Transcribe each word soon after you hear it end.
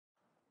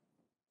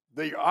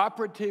The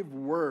operative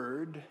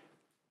word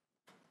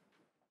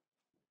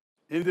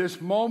in this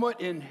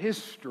moment in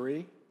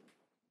history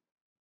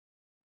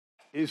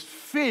is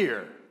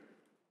fear.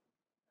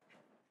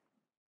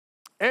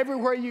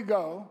 Everywhere you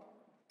go,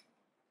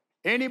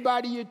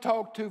 anybody you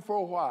talk to for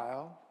a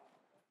while,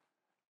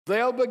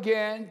 they'll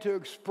begin to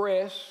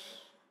express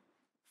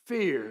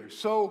fear.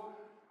 So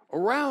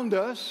around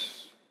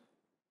us,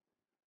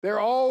 there are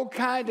all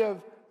kinds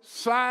of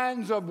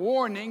signs of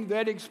warning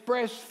that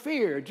express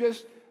fear.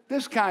 Just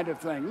this kind of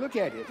thing. Look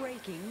at it.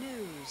 Breaking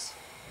news.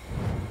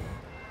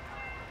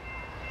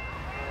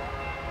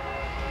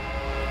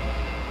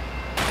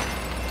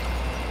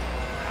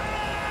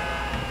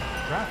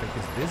 Traffic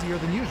is busier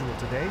than usual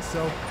today,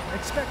 so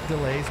expect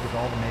delays with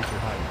all the major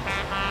highways.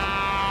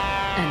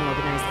 An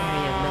organized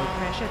area of low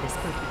pressure. This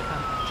could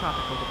become a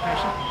tropical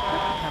depression and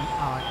could become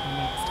our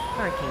next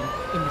hurricane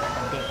in the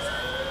coming days.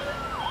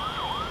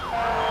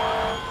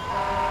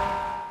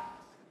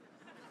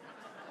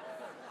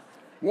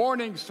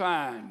 Warning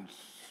signs.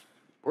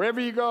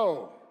 Wherever you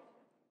go.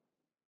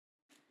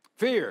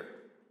 Fear.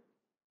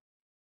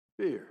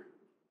 Fear.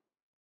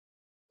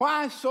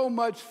 Why so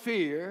much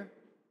fear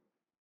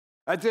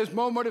at this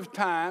moment of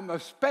time,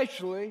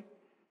 especially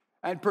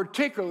and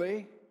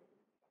particularly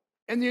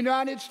in the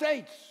United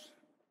States?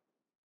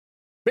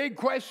 Big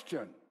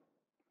question.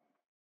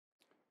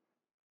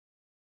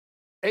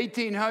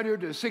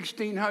 1800 to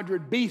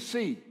 1600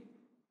 BC,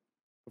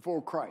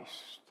 before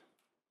Christ.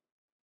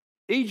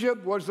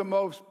 Egypt was the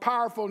most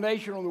powerful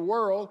nation in the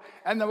world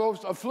and the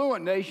most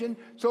affluent nation,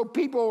 so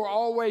people were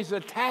always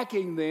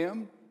attacking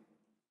them,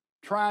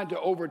 trying to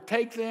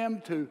overtake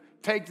them, to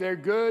take their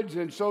goods,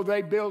 and so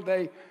they built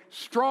a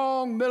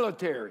strong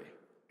military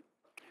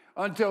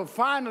until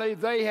finally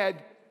they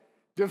had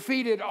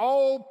defeated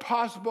all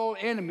possible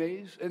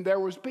enemies and there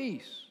was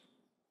peace.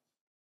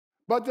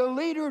 But the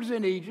leaders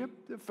in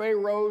Egypt, the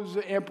pharaohs,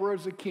 the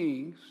emperors, the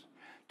kings,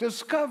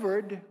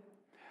 discovered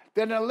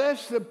that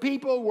unless the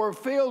people were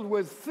filled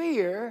with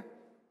fear,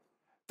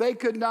 they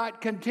could not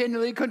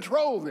continually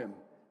control them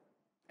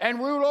and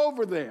rule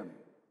over them.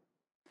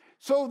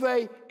 So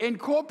they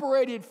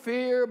incorporated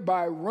fear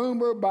by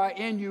rumor, by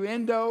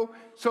innuendo,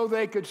 so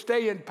they could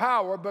stay in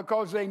power,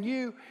 because they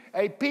knew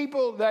a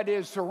people that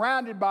is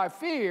surrounded by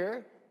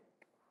fear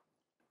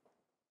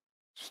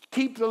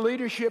keep the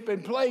leadership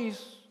in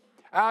place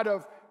out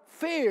of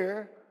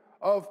fear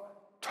of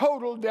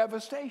total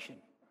devastation.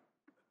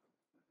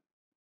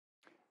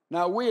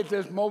 Now, we at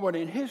this moment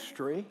in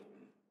history,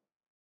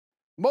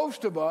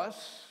 most of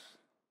us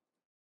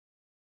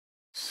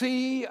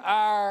see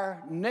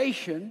our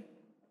nation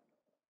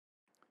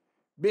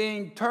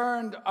being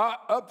turned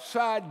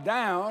upside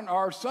down,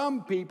 or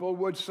some people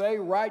would say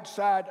right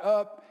side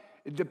up.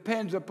 It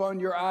depends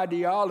upon your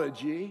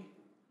ideology.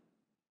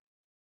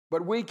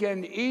 But we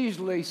can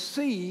easily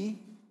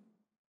see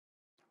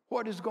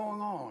what is going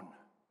on.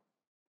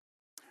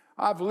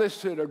 I've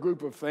listed a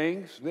group of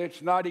things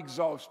that's not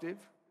exhaustive.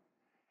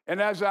 And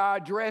as I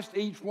addressed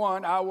each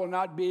one, I will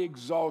not be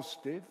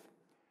exhaustive.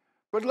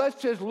 But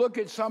let's just look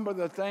at some of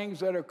the things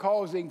that are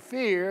causing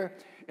fear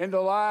in the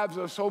lives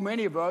of so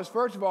many of us.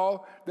 First of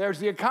all, there's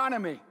the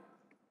economy.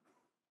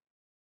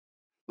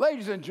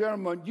 Ladies and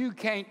gentlemen, you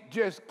can't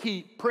just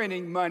keep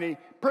printing money,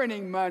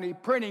 borrowing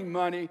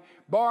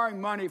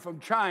money from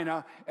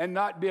China and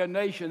not be a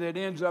nation that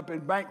ends up in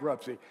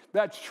bankruptcy.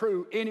 That's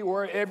true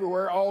anywhere,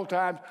 everywhere, all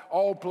times,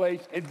 all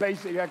places, in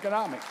basic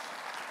economics.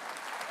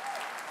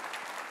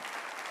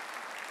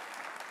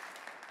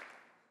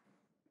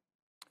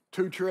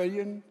 $2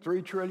 trillion,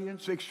 $3 trillion,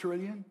 $6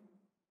 trillion.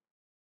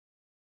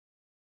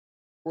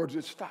 Where does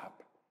it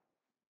stop?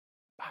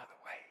 By the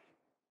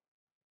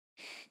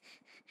way,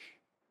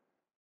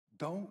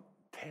 don't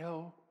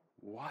tell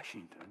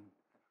Washington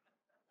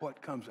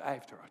what comes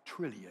after $1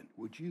 trillion,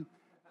 would you?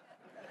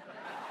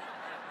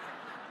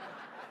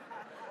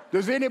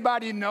 Does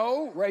anybody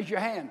know? Raise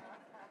your hand.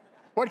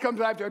 What comes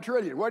after $1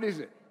 trillion? What is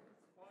it?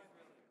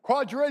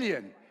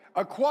 Quadrillion.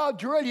 A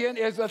quadrillion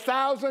is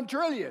 1,000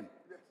 trillion.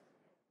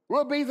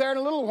 We'll be there in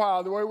a little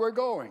while, the way we're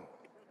going.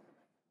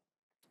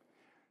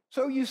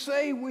 So you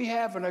say we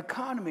have an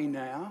economy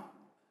now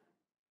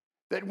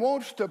that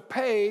wants to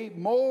pay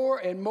more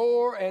and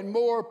more and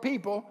more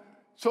people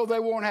so they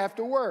won't have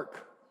to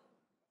work.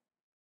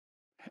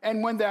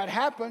 And when that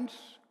happens,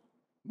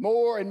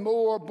 more and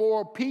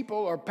more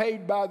people are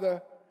paid by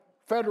the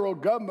federal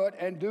government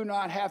and do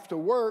not have to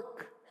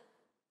work.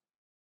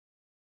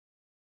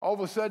 All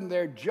of a sudden,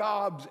 there are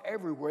jobs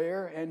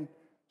everywhere, and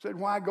said,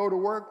 why go to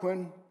work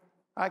when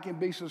I can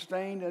be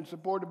sustained and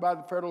supported by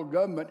the federal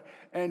government?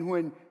 And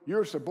when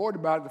you're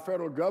supported by the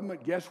federal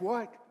government, guess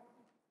what?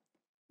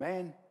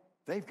 Man,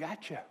 they've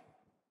got you.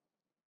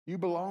 You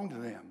belong to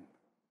them.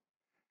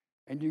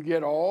 And you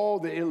get all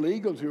the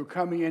illegals who are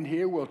coming in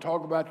here, we'll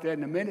talk about that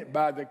in a minute,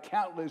 by the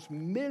countless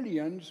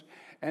millions,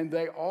 and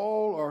they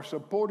all are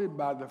supported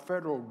by the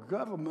federal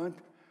government.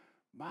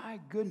 My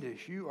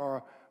goodness, you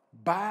are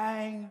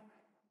buying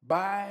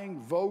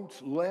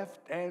votes left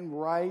and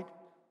right,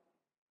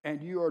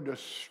 and you are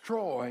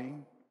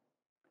destroying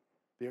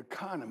the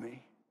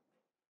economy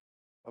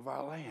of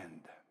our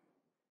land.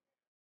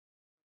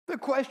 The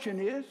question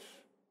is,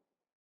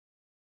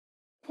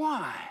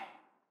 why?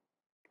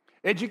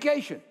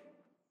 Education.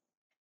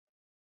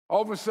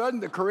 All of a sudden,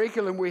 the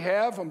curriculum we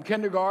have from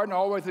kindergarten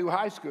all the way through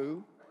high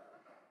school,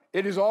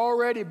 it has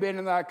already been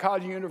in our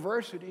college and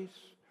universities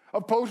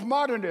of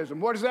postmodernism.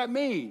 What does that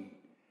mean?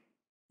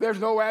 There's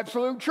no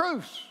absolute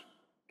truths.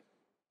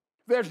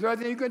 There's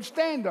nothing you can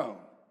stand on.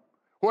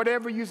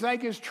 Whatever you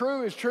think is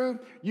true is true.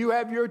 You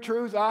have your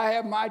truth, I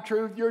have my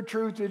truth. Your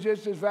truth is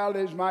just as valid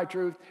as my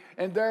truth.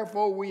 And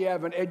therefore, we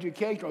have an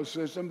educational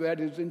system that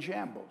is in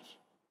shambles.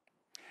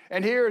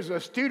 And here's a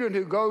student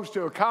who goes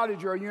to a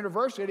college or a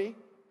university,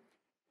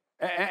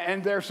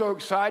 and they're so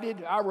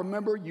excited. I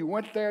remember you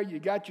went there, you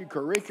got your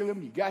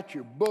curriculum, you got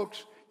your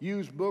books,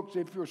 used books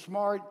if you're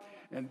smart.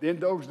 And in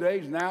those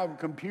days, now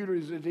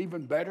computers is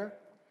even better.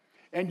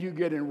 And you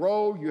get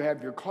enrolled, you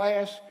have your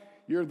class.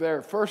 You're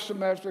there first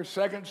semester,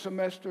 second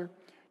semester,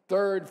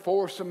 third,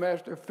 fourth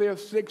semester,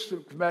 fifth, sixth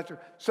semester,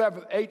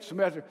 seventh, eighth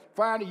semester.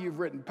 Finally, you've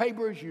written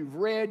papers, you've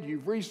read,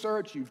 you've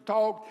researched, you've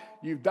talked,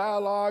 you've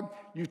dialogued,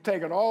 you've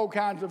taken all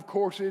kinds of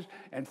courses,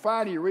 and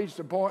finally you reach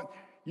the point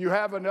you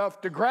have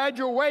enough to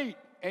graduate,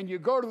 and you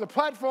go to the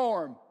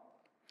platform.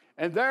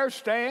 And there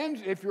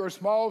stands, if you're a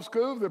small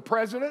school, the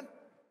president,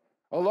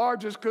 a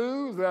larger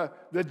school,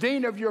 the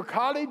dean of your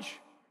college,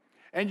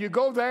 and you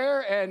go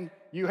there and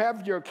you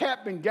have your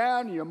cap and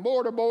gown, your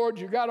mortarboards,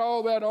 you got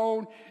all that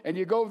on, and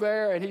you go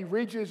there and he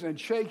reaches and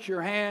shakes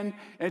your hand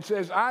and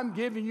says, I'm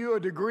giving you a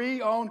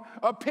degree on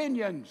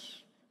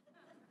opinions.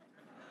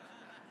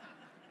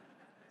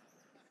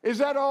 Is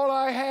that all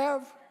I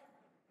have?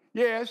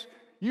 Yes,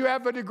 you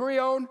have a degree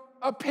on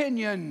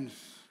opinions.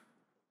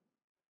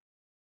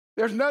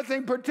 There's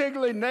nothing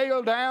particularly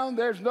nailed down.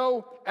 There's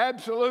no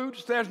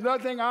absolutes. There's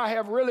nothing I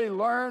have really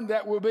learned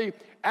that will be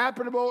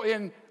applicable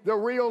in the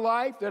real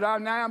life that I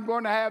now am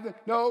going to have.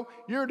 No,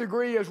 your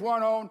degree is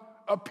one on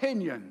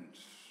opinions.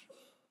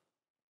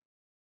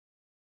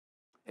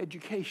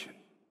 Education.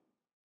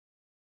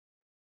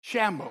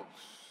 Shambles.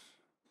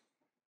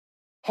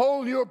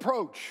 Whole new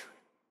approach.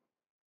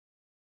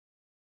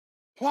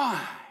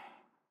 Why?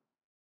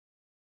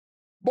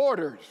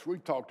 Borders.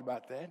 We've talked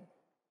about that.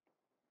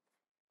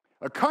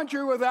 A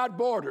country without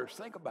borders.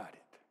 Think about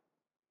it.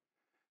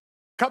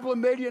 A couple of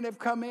million have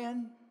come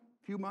in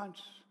a few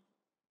months.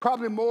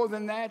 Probably more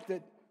than that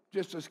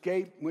just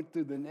escaped, went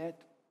through the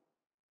net.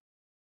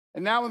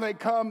 And now when they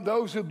come,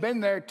 those who've been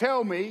there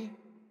tell me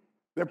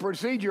the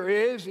procedure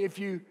is if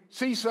you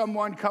see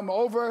someone come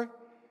over,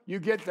 you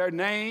get their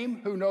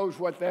name. Who knows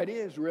what that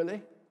is,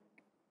 really?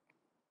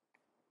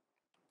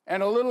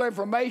 And a little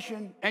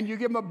information, and you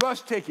give them a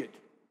bus ticket.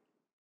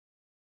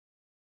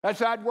 That's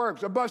how it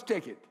works, a bus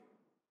ticket.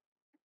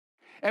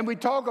 And we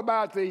talk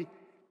about the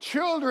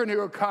children who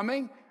are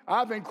coming.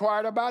 I've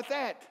inquired about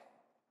that.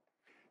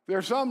 There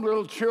are some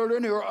little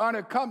children who are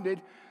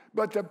unaccompanied,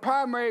 but the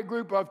primary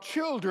group of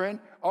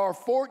children are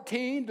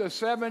 14 to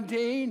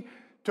 17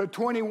 to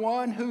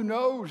 21. Who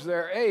knows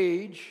their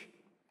age?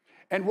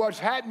 And what's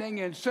happening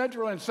in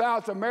Central and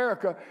South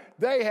America,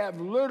 they have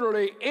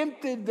literally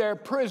emptied their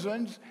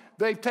prisons.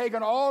 They've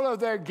taken all of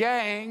their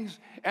gangs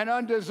and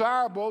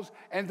undesirables,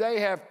 and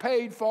they have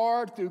paid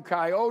for it through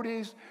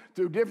coyotes,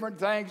 through different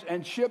things,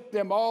 and shipped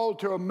them all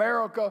to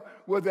America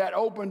with that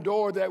open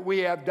door that we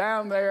have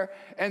down there.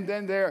 And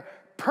then they're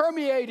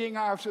permeating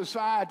our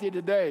society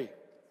today.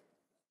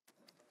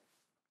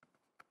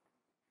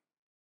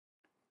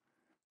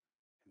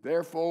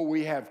 Therefore,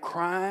 we have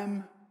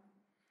crime.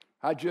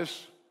 I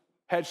just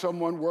had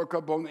someone work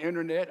up on the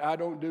internet. I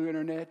don't do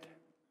internet.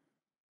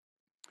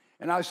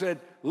 And I said,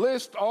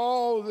 list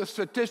all the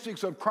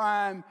statistics of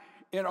crime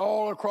in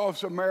all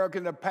across America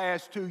in the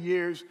past 2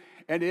 years,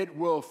 and it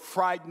will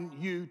frighten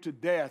you to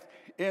death.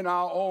 In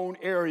our own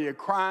area,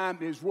 crime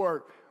is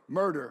what?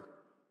 Murder,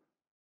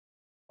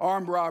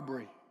 armed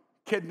robbery,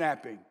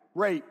 kidnapping,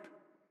 rape,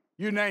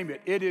 you name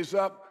it. It is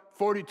up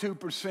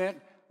 42%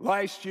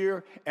 last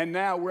year, and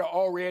now we're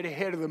already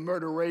ahead of the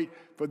murder rate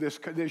for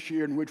this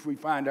year in which we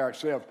find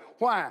ourselves.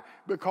 Why?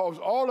 Because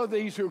all of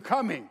these who are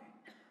coming,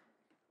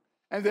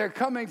 and they're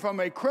coming from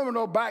a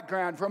criminal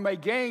background, from a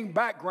gang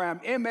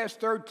background,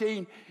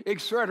 MS-13,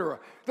 etc.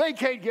 They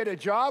can't get a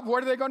job.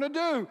 What are they going to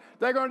do?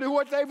 They're going to do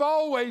what they've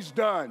always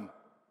done.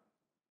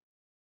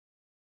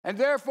 And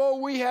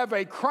therefore, we have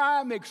a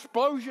crime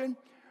explosion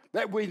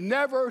that we've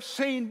never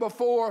seen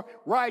before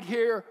right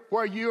here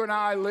where you and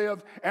I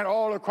live and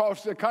all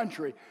across the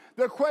country.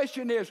 The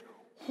question is,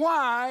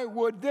 why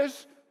would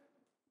this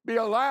be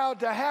allowed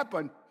to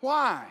happen?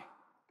 Why?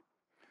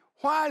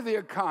 Why the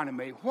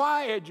economy?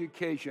 Why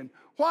education?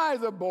 Why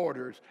the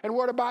borders? And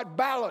what about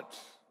ballots?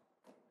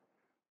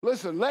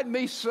 Listen, let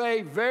me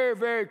say very,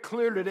 very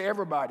clearly to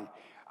everybody,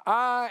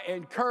 I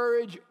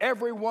encourage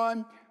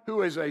everyone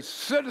who is a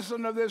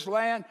citizen of this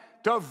land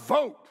to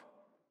vote.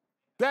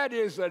 That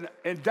is an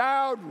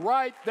endowed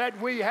right that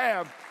we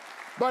have.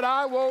 But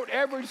I want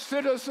every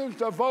citizen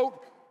to vote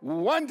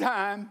one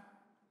time,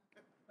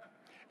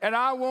 and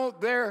I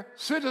want their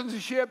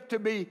citizenship to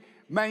be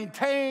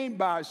maintained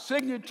by a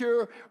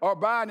signature or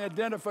by an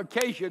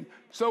identification,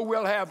 so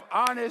we'll have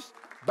honest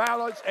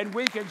ballots and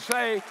we can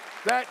say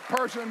that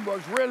person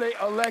was really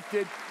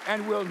elected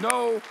and we'll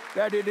know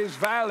that it is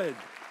valid.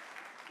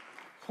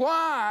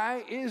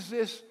 Why is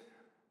this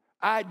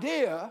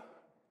idea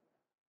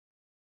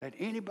that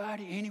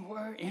anybody,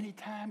 anywhere,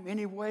 anytime,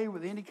 anyway,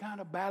 with any kind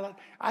of ballot,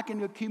 I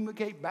can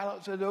accumulate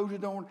ballots of those who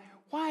don't?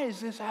 Why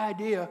is this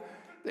idea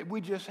that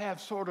we just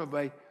have sort of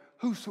a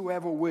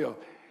whosoever will?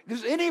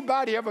 Does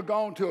anybody ever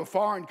gone to a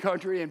foreign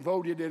country and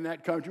voted in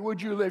that country?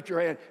 Would you lift your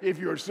hand if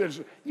you're a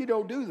citizen? You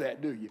don't do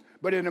that, do you?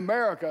 But in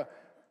America,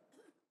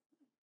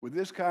 with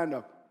this kind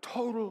of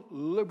total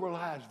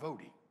liberalized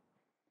voting,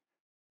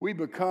 we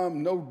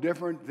become no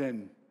different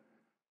than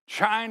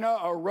China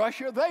or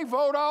Russia. They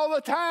vote all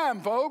the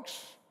time, folks.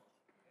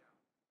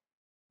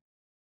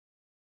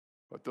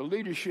 But the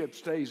leadership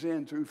stays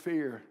in through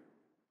fear.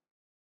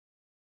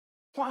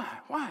 Why?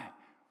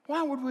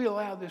 Why would we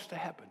allow this to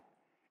happen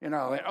in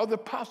our land, or the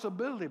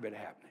possibility of it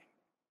happening?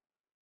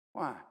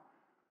 Why?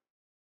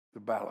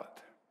 The ballot.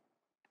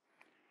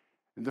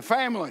 In the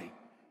family,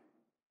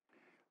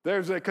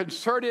 there's a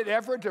concerted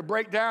effort to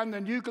break down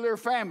the nuclear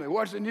family.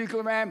 What's the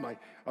nuclear family?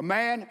 A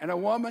man and a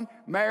woman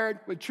married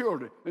with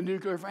children, the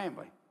nuclear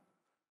family.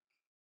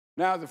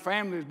 Now the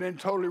family has been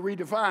totally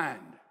redefined.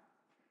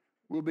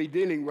 We'll be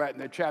dealing with that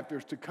in the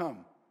chapters to come.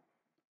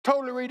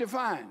 Totally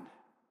redefined.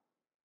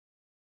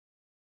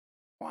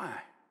 Why?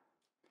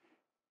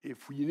 If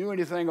you knew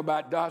anything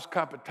about Das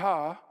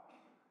Kapital,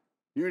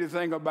 knew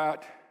anything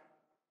about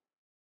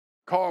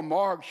Karl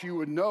Marx, you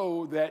would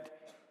know that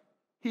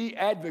he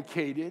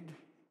advocated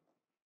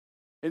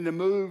in the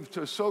move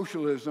to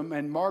socialism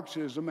and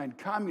Marxism and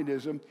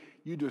communism,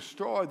 you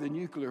destroy the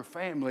nuclear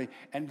family,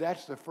 and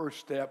that's the first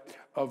step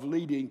of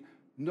leading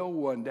no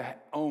one to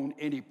own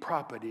any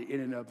property in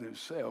and of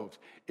themselves.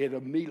 It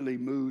immediately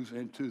moves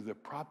into the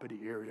property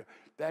area.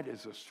 That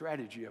is a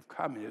strategy of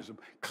communism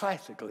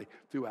classically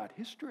throughout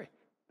history.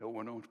 No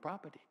one owns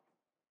property.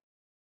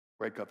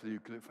 Break up the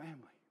nuclear family.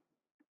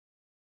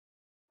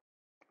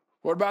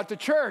 What about the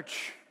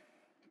church?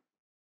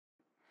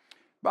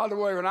 By the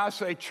way, when I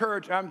say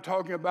church, I'm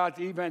talking about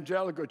the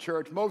evangelical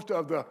church. Most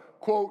of the,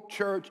 quote,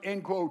 church,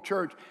 end quote,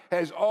 church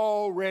has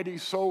already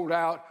sold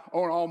out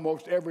on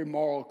almost every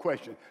moral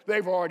question.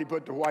 They've already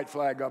put the white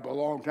flag up a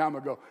long time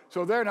ago,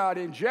 so they're not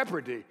in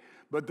jeopardy.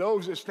 But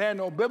those that stand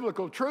on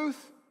biblical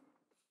truth,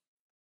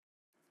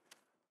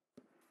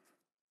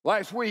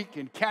 last week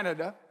in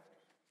Canada,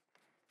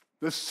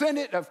 the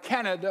Senate of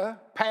Canada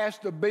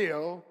passed a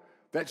bill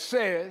that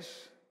says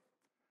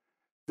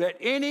that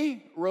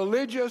any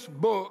religious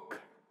book,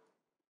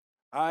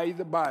 i.e.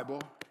 the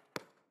Bible,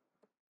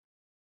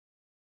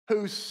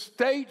 who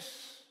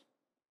states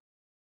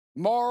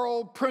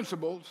moral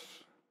principles,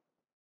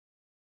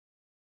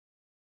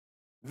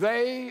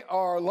 they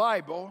are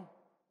liable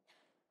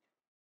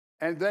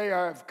and they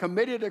have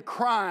committed a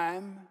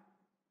crime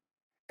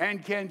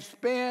and can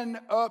spend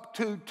up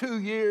to 2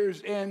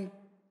 years in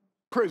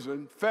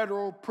prison,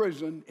 federal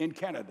prison in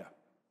Canada.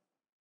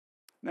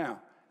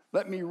 Now,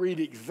 let me read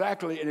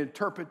exactly an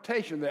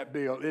interpretation of that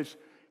bill. It's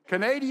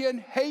Canadian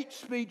hate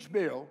speech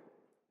bill,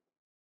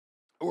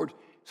 or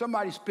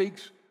somebody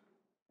speaks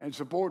and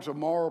supports a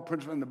moral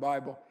principle in the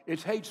Bible.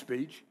 It's hate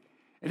speech.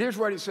 And here's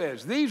what it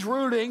says. These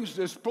rulings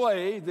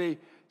display the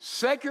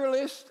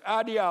secularist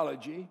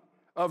ideology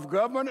of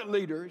government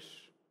leaders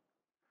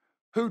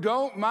who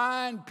don't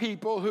mind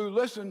people who,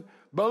 listen,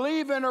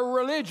 believe in a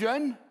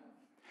religion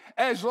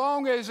as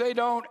long as they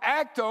don't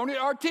act on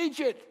it or teach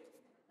it.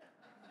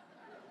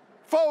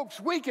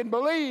 Folks, we can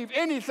believe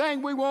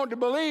anything we want to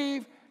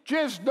believe,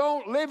 just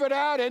don't live it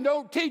out and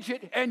don't teach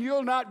it, and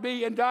you'll not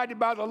be indicted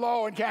by the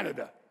law in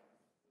Canada.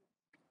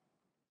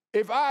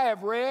 If I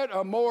have read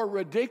a more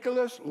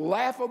ridiculous,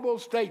 laughable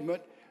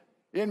statement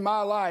in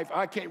my life,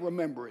 I can't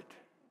remember it.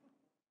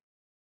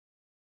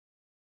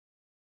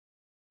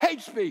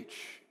 Hate speech.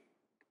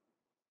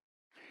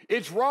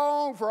 It's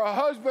wrong for a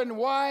husband and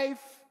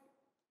wife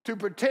to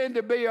pretend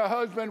to be a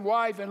husband and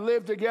wife and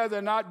live together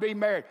and not be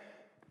married.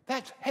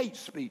 That's hate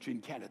speech in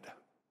Canada.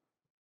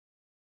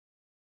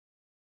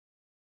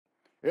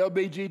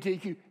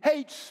 LGBTQ,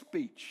 hate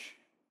speech.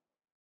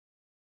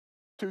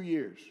 2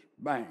 years,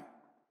 bang.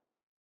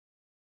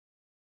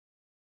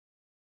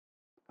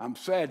 I'm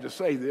sad to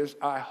say this.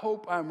 I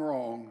hope I'm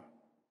wrong.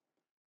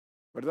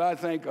 But I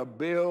think a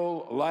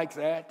bill like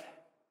that,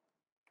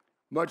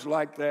 much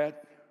like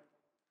that,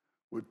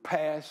 would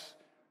pass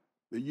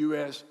the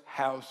U.S.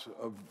 House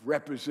of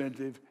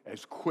Representatives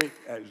as quick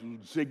as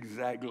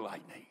zigzag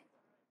lightning.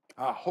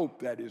 I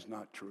hope that is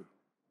not true.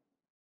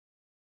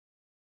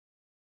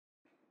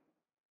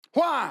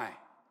 Why?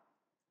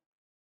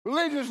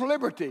 Religious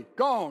liberty,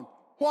 gone.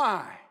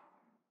 Why?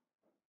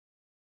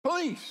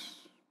 Police.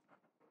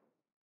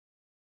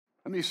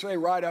 Let me say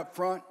right up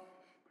front,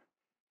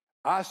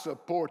 I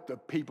support the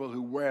people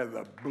who wear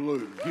the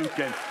blue. You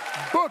can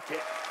book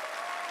it.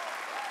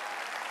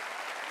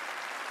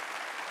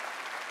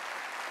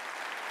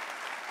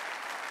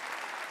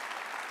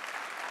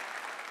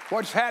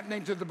 What's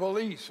happening to the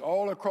police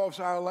all across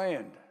our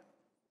land?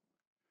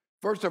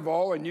 First of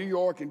all, in New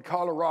York and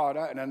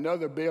Colorado, and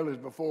another bill is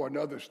before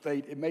another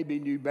state, it may be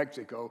New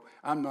Mexico,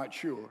 I'm not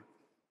sure.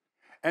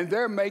 And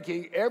they're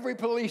making every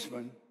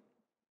policeman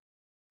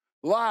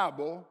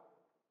liable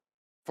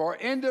for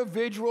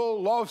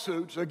individual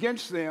lawsuits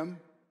against them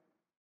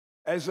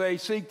as they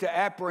seek to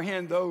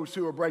apprehend those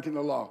who are breaking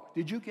the law.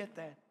 Did you get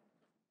that?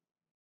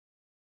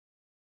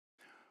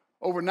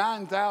 Over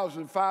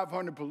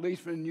 9,500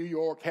 policemen in New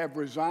York have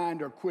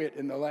resigned or quit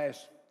in the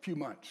last few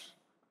months.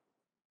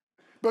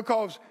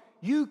 Because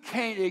you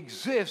can't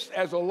exist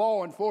as a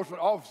law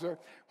enforcement officer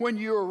when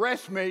you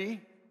arrest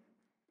me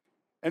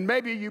and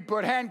maybe you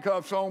put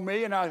handcuffs on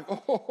me and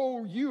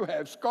you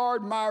have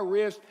scarred my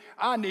wrist.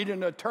 I need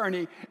an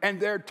attorney,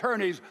 and their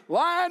attorneys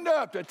lined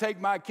up to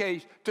take my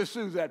case to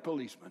sue that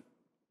policeman.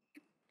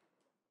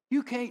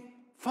 You can't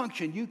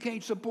function. You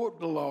can't support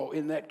the law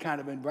in that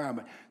kind of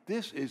environment.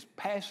 This is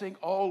passing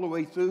all the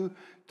way through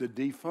to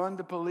defund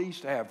the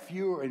police, to have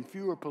fewer and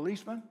fewer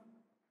policemen.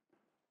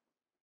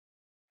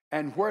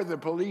 And where the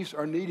police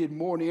are needed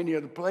more than any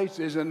other place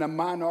is in the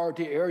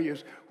minority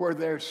areas where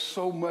there's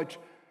so much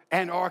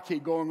anarchy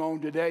going on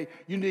today.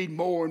 You need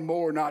more and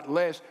more, not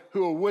less,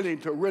 who are willing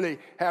to really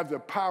have the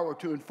power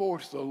to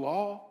enforce the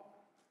law.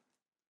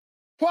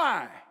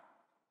 Why?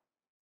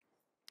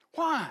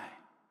 Why?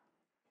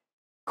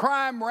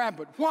 Crime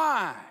rampant.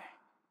 Why?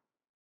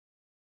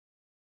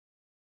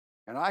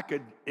 And I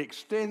could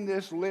extend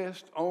this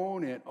list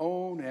on and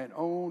on and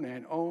on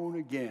and on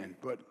again,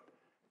 but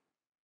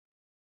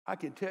I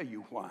can tell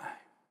you why.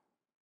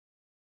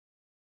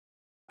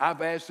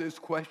 I've asked this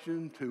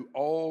question to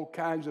all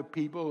kinds of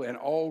people and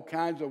all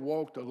kinds of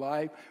walks of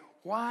life.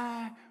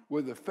 Why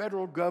would the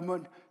federal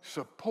government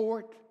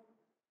support,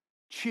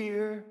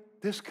 cheer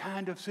this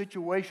kind of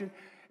situation?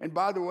 And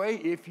by the way,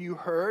 if you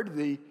heard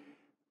the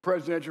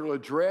presidential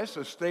address,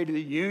 a State of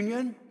the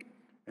Union,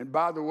 and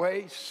by the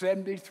way,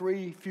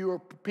 73 fewer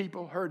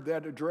people heard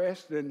that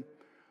address than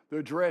the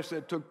address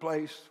that took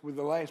place with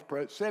the last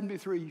president.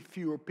 73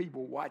 fewer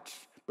people watched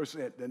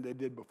percent than they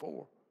did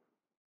before.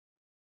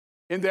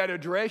 In that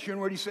address, you know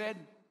what he said?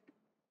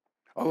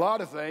 A lot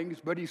of things,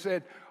 but he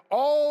said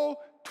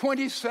all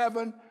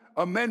 27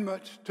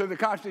 amendments to the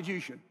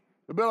Constitution,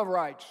 the Bill of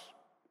Rights,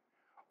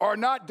 are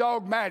not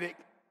dogmatic.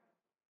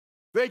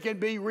 They can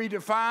be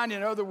redefined,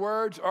 in other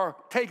words, or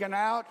taken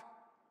out,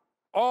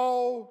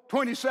 all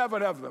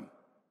 27 of them.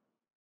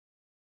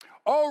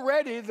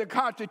 Already the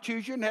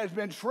Constitution has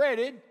been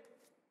shredded,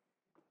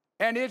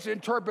 and its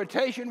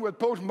interpretation with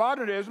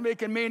postmodernism, it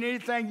can mean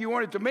anything you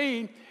want it to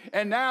mean,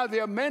 and now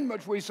the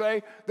amendments, we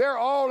say, they're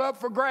all up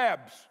for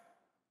grabs.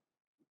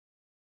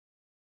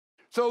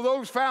 So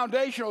those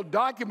foundational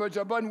documents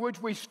upon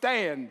which we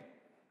stand,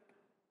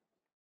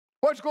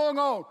 what's going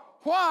on?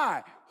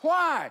 Why?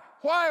 Why?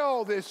 Why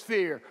all this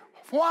fear?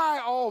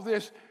 Why all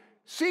this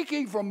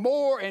seeking for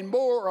more and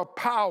more of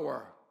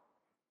power?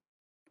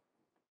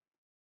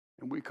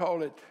 And we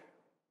call it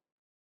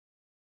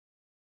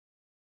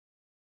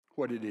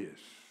what it is.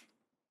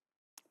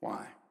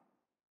 Why?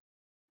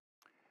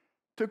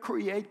 To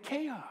create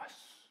chaos.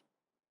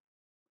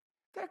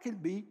 There can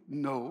be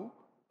no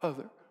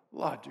other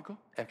logical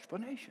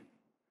explanation.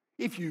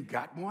 If you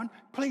got one,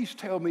 please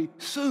tell me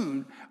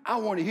soon. I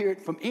want to hear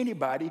it from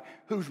anybody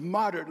who's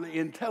moderately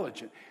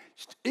intelligent.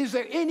 Is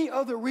there any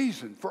other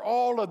reason for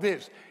all of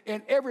this?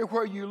 And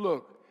everywhere you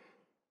look,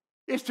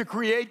 it's to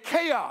create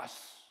chaos.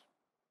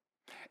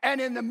 And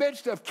in the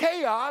midst of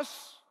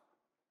chaos,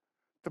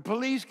 the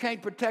police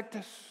can't protect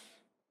us.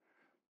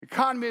 The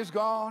economy is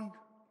gone.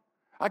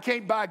 I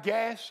can't buy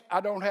gas.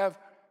 I don't have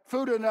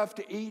food enough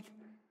to eat.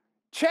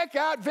 Check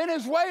out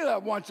Venezuela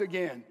once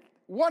again.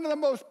 One of the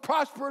most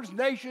prosperous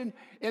nations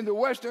in the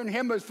Western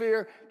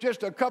Hemisphere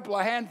just a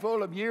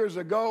handful of years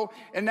ago,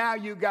 and now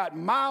you got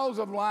miles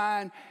of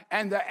line,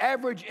 and the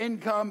average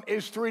income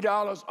is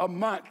 $3 a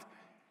month.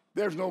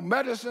 There's no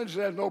medicines,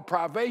 there's no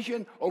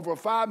privation. Over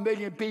 5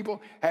 million people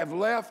have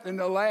left in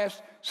the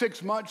last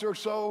 6 months or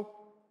so.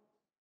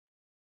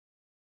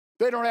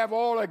 They don't have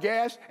oil or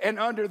gas, and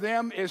under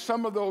them is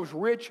some of those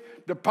rich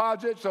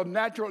deposits of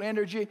natural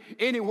energy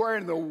anywhere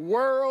in the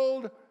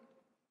world.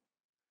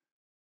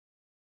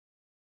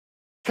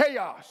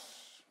 Chaos.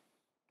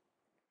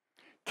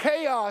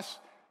 Chaos.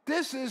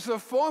 This is the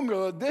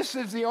formula. This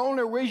is the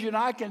only reason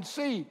I can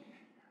see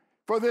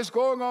for this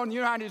going on in the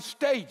United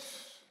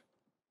States.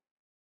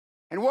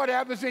 And what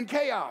happens in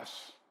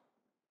chaos?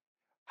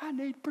 I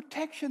need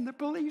protection. The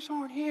police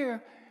aren't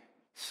here.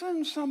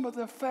 Send some of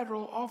the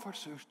federal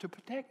officers to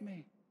protect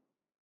me.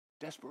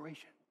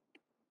 Desperation.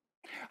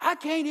 I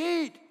can't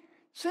eat.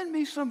 Send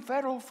me some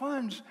federal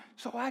funds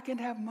so I can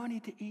have money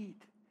to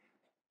eat.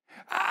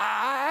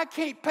 I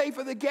can't pay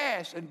for the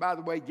gas. And by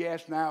the way,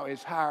 gas now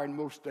is higher in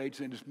most states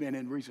than it's been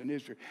in recent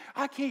history.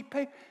 I can't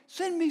pay.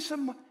 Send me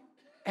some.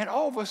 And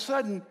all of a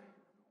sudden,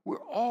 we're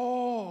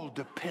all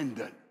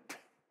dependent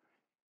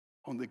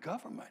on the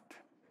government.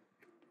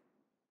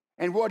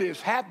 And what has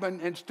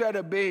happened, instead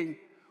of being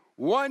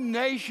one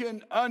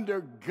nation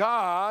under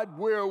God,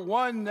 we're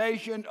one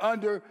nation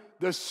under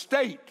the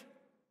state.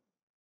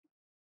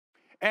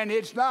 And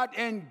it's not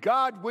in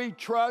God we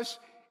trust,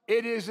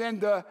 it is in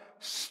the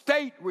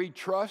state we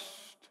trust.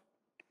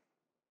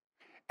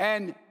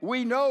 And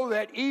we know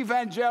that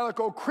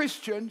evangelical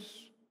Christians,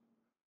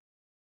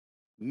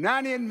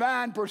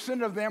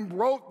 99% of them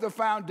wrote the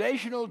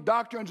foundational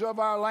doctrines of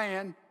our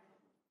land,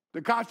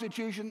 the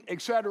Constitution,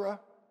 etc.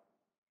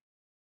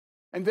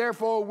 And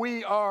therefore,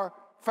 we are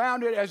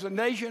founded as a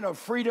nation of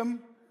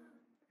freedom,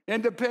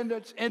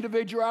 independence,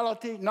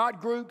 individuality,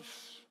 not groups.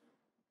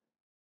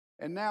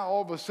 And now,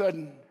 all of a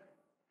sudden,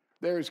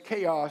 there is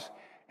chaos,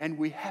 and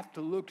we have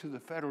to look to the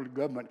federal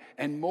government,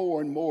 and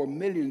more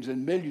millions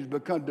and millions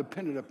become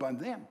dependent upon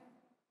them.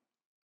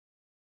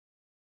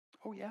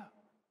 Oh, yeah.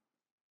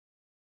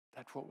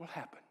 That's what will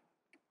happen.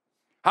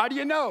 How do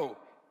you know?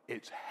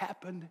 It's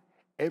happened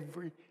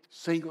every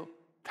single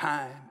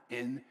time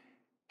in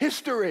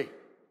history.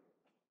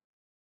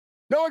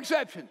 No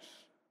exceptions.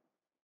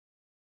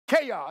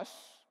 Chaos,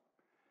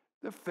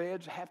 the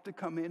feds have to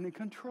come in and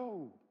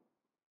control.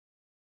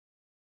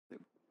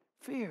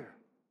 Fear,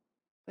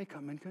 they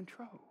come in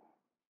control.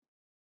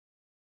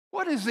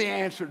 What is the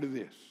answer to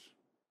this?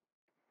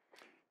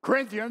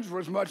 Corinthians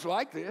was much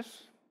like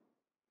this.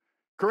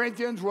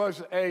 Corinthians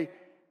was a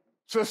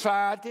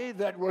society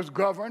that was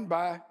governed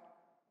by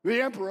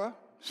the emperor.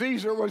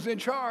 Caesar was in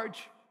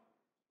charge.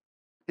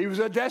 He was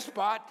a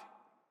despot.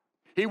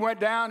 He went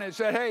down and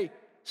said, hey,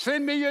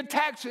 send me your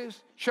taxes.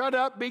 Shut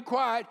up, be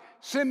quiet.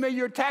 Send me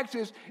your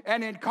taxes.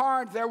 And in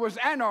Corinth, there was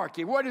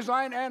anarchy. What is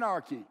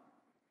anarchy?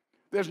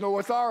 There's no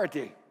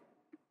authority.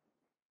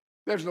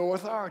 There's no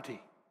authority.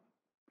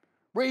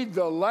 Read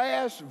the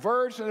last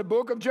verse in the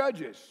book of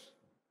Judges.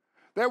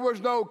 There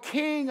was no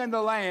king in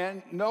the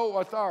land, no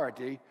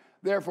authority.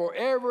 Therefore,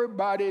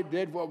 everybody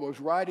did what was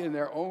right in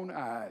their own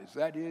eyes.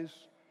 That is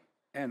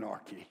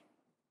anarchy.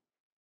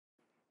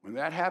 When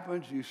that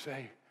happens, you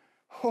say,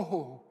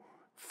 oh,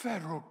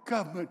 federal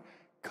government,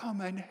 come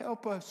and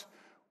help us.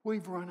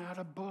 We've run out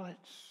of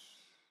bullets.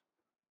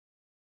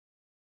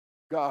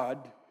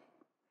 God,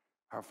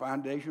 our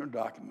foundational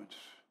documents,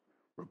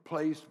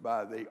 replaced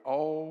by the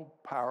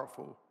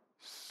all-powerful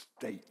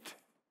state.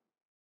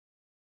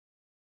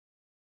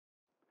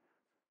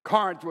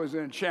 Corinth was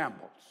in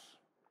shambles,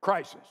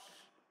 crisis.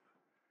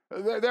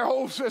 Their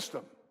whole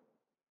system,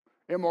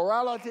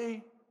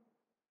 immorality,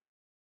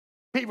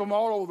 people from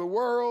all over the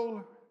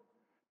world,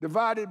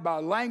 divided by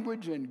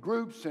language and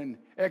groups and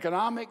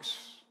economics,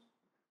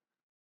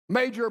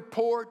 major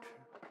port,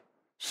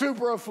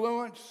 super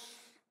affluence,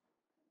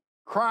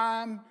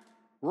 crime,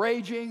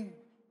 raging.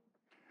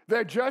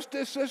 Their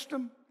justice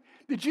system.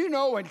 Did you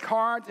know in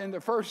Corinth in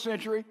the first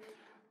century,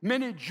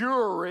 many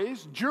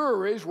juries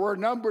were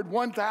numbered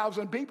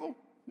 1,000 people?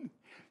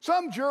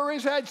 Some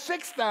juries had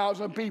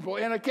 6,000 people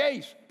in a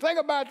case. Think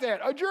about that,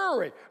 a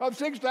jury of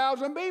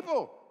 6,000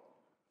 people.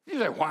 You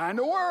say, why in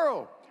the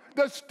world?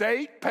 The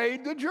state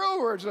paid the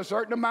jurors a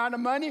certain amount of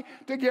money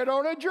to get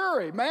on a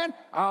jury. Man,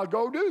 I'll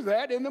go do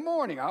that in the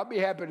morning. I'll be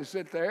happy to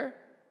sit there.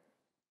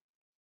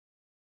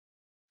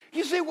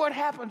 You see what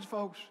happens,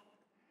 folks?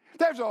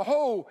 There's a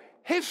whole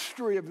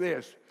history of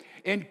this.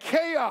 In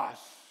chaos,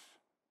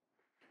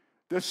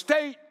 the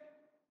state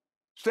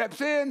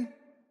steps in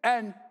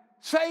and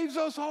saves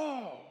us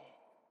all.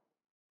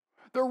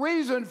 The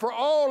reason for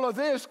all of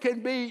this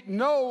can be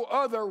no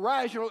other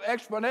rational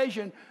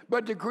explanation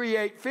but to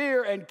create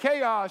fear and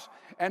chaos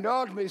and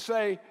ultimately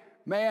say,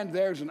 man,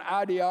 there's an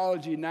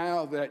ideology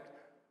now that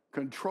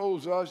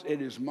controls us.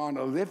 It is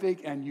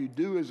monolithic, and you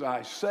do as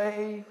I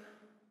say.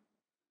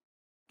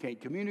 Can't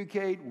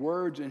communicate.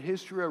 Words in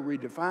history are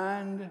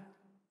redefined.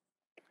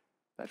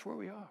 That's where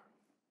we are.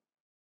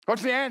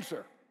 What's the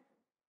answer?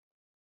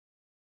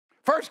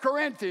 1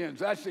 Corinthians,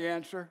 that's the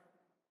answer.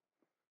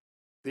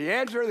 The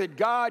answer that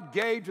God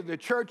gave to the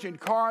church in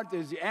Corinth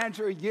is the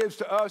answer he gives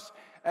to us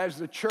as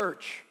the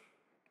church.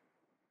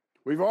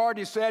 We've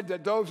already said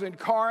that those in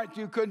Corinth,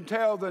 you couldn't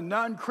tell the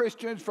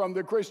non-Christians from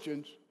the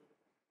Christians.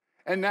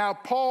 And now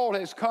Paul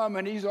has come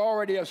and he's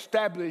already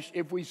established,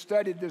 if we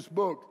studied this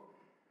book,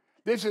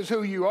 this is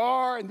who you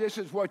are and this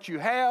is what you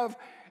have.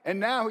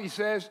 And now he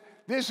says,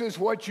 this is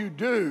what you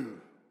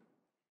do.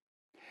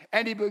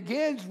 And he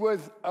begins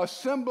with a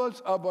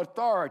semblance of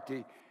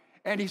authority.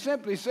 And he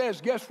simply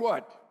says, guess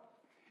what?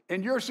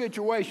 In your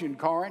situation,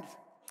 Corinth,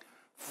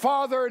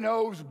 Father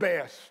knows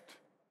best.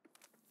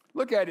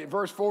 Look at it,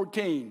 verse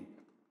 14,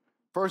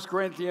 1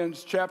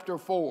 Corinthians chapter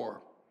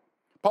 4.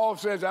 Paul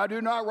says, I do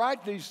not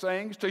write these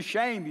things to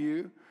shame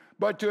you,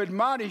 but to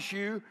admonish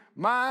you,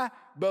 my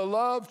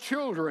beloved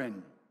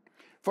children.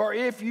 For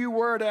if you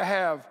were to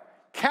have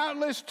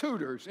countless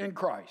tutors in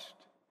Christ,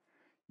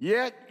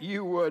 yet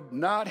you would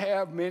not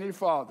have many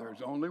fathers,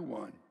 only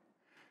one.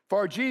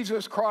 For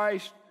Jesus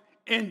Christ,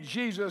 in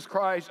Jesus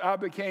Christ, I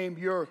became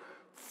your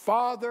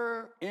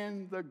father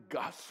in the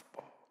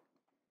gospel.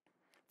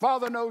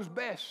 Father knows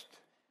best.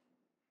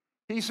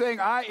 He's saying,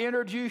 I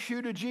introduce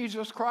you to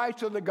Jesus Christ,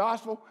 to the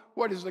gospel.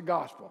 What is the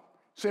gospel?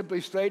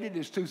 Simply stated,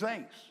 it's two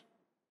things.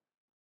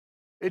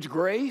 It's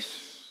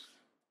grace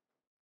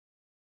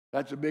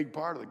That's a big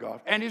part of the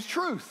gospel. And it's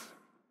truth.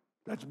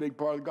 That's a big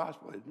part of the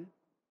gospel, isn't it?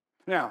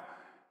 Now,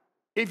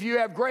 if you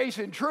have grace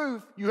and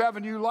truth, you have a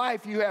new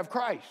life, you have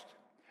Christ.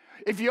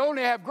 If you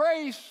only have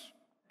grace,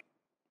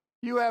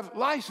 you have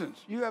license.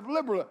 You have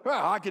liberal.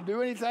 Well, I can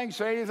do anything,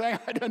 say anything.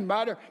 It doesn't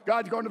matter.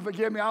 God's going to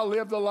forgive me. I'll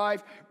live the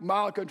life.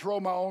 I'll control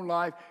my own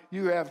life.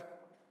 You have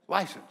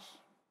license.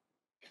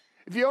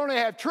 If you only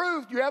have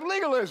truth, you have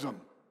legalism.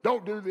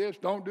 Don't do this.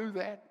 Don't do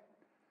that.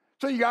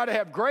 So you got to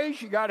have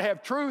grace. You got to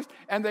have truth.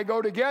 And they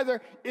go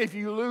together. If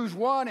you lose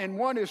one and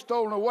one is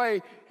stolen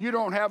away, you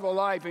don't have a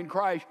life in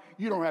Christ.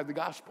 You don't have the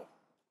gospel.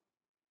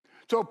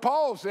 So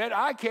Paul said,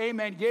 I came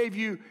and gave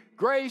you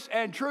grace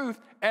and truth,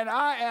 and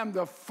I am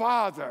the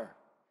Father.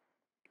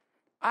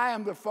 I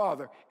am the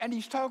Father. And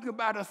he's talking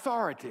about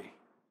authority.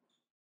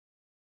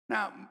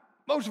 Now,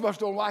 most of us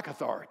don't like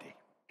authority,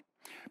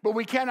 but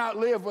we cannot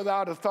live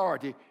without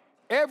authority.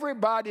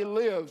 Everybody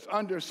lives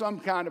under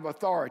some kind of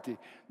authority.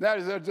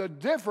 There's a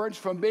difference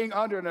from being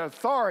under an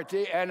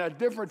authority and a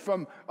difference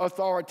from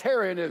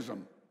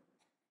authoritarianism.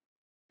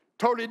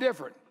 Totally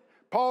different.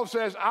 Paul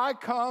says, I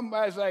come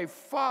as a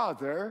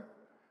father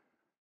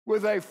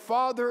with a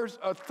father's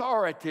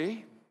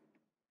authority,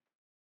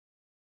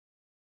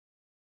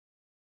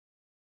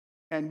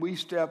 and we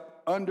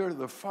step under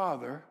the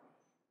Father,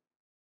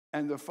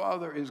 and the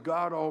Father is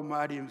God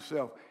Almighty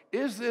himself.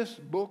 Is this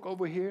book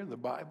over here the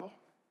Bible?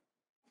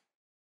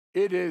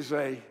 It is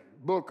a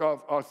book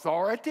of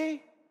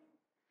authority,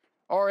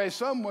 or as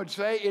some would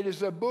say, it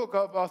is a book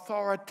of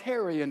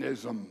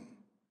authoritarianism.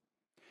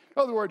 In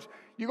other words,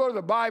 you go to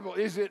the Bible,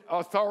 is it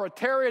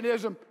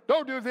authoritarianism?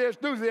 Don't do this,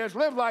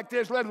 live like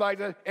this, live like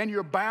that, and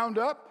you're bound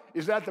up?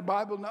 Is that the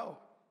Bible? No.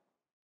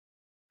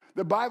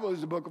 The Bible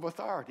is a book of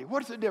authority.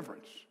 What's the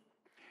difference?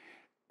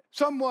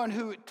 Someone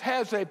who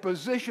has a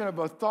position of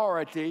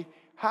authority,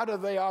 how do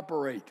they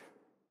operate?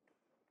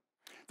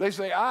 They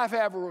say, I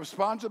have a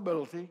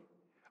responsibility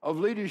of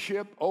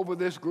leadership over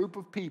this group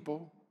of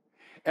people,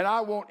 and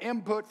I want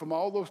input from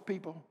all those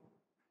people.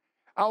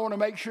 I want to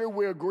make sure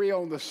we agree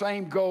on the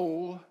same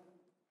goal,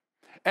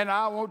 and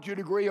I want you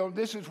to agree on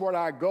this is what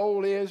our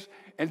goal is,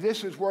 and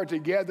this is where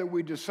together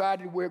we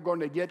decided we're going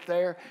to get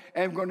there,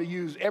 and we're going to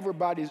use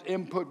everybody's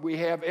input we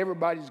have,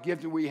 everybody's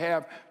gift that we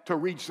have to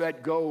reach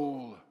that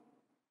goal.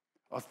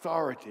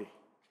 Authority.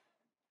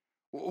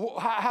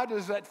 How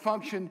does that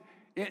function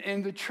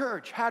in the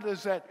church? How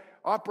does that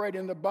operate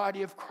in the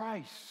body of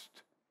Christ?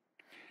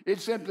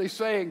 It's simply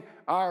saying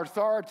our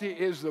authority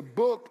is the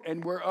book,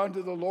 and we're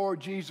under the Lord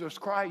Jesus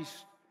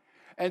Christ.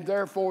 And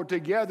therefore,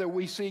 together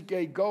we seek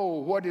a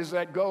goal. What is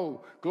that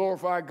goal?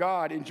 Glorify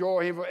God,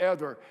 enjoy him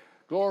forever.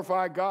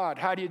 Glorify God.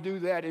 How do you do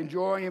that?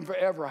 Enjoy him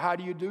forever. How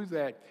do you do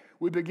that?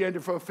 We begin to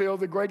fulfill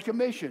the Great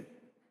Commission.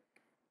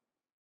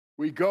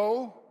 We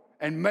go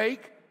and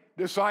make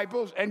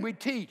disciples, and we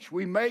teach.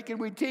 We make and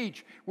we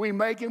teach. We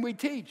make and we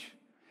teach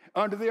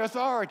under the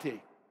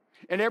authority.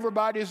 And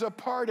everybody is a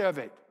part of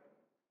it.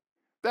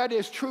 That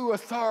is true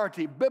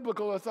authority,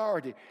 biblical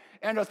authority.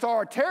 And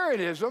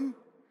authoritarianism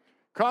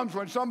comes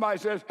when somebody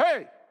says,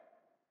 hey,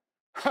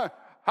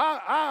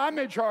 I'm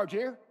in charge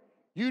here.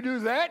 You do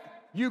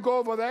that. You go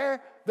over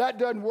there. That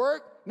doesn't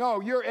work. No,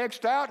 you're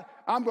X'd out.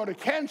 I'm going to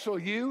cancel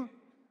you.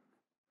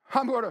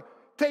 I'm going to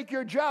take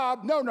your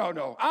job.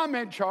 No. I'm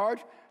in charge.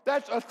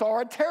 That's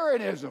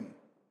authoritarianism.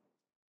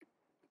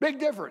 Big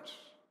difference.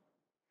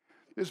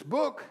 This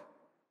book,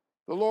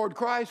 the Lord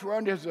Christ, we're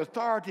under his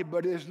authority,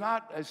 but it is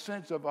not a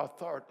sense of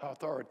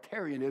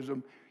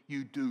authoritarianism.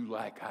 You do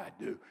like I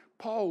do.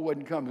 Paul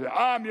wouldn't come and say,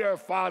 I'm your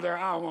father,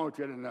 I want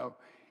you to know.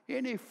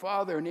 Any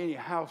father in any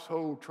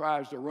household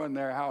tries to run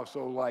their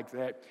household like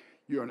that,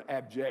 you're an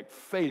abject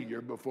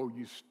failure before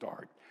you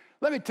start.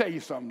 Let me tell you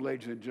something,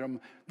 ladies and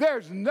gentlemen.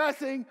 There's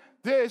nothing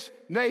this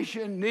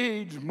nation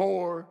needs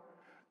more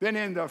than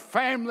in the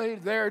family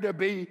there to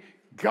be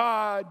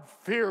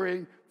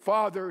God-fearing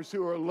fathers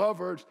who are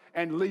lovers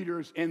and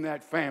leaders in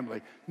that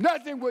family.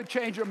 Nothing would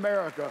change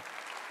America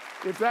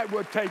if that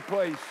would take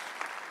place.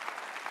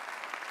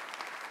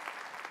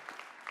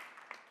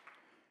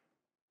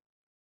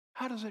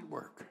 How does it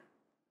work?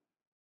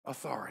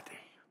 Authority.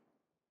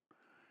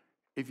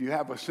 If you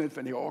have a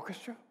symphony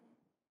orchestra,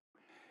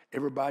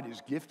 everybody's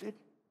gifted.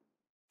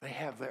 They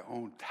have their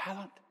own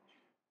talent.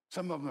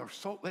 Some of them are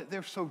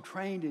they're so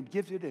trained and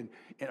gifted in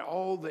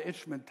all the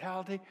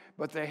instrumentality,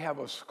 but they have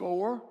a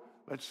score.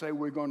 Let's say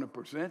we're going to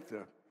present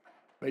the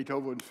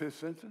Beethoven's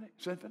Fifth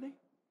Symphony,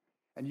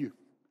 and you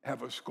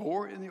have a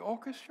score in the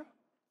orchestra,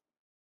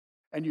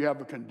 and you have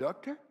a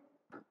conductor,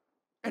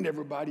 and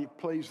everybody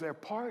plays their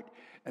part,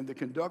 and the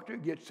conductor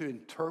gets to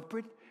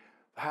interpret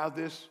how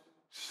this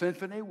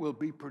symphony will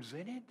be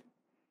presented.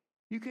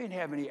 You can't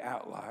have any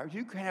outliers.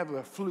 You can't have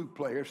a flute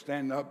player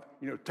standing up,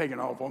 taking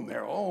off on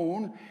their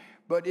own.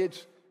 But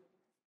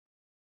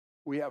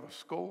we have a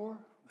score,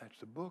 that's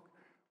the book.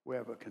 We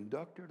have a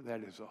conductor,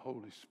 that is the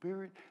Holy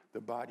Spirit, the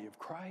body of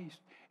Christ.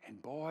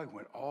 And boy,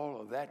 when all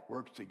of that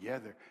works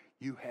together,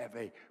 you have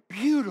a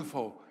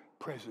beautiful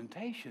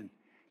presentation.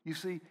 You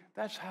see,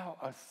 that's how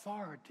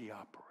authority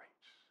operates.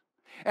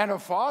 And a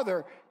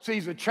father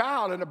sees a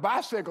child in a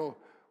bicycle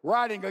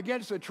riding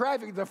against the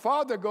traffic. The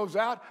father goes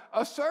out,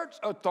 asserts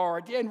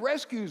authority, and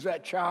rescues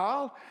that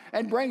child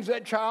and brings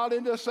that child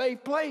into a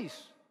safe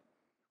place.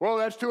 Well,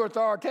 that's too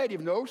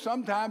authoritative. No,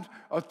 sometimes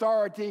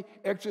authority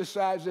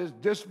exercises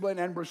discipline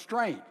and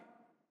restraint.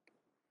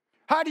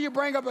 How do you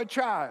bring up a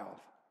child?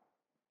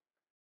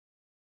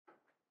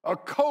 A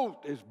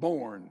colt is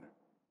born.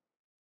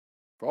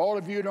 For all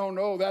of you who don't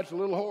know, that's a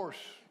little horse.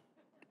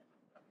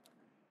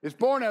 It's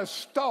born in a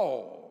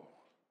stall.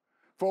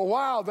 For a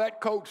while,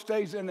 that colt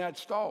stays in that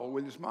stall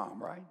with his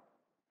mom, right?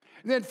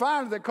 And then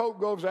finally, the colt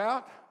goes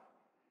out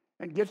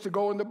and gets to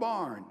go in the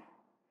barn.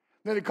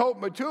 Then the colt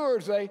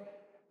matures, they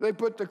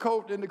put the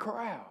colt in the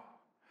corral.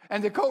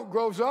 And the colt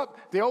grows up,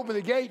 they open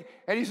the gate,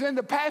 and he's in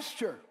the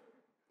pasture.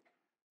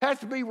 Has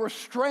to be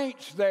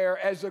restraints there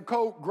as the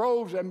colt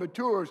grows and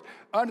matures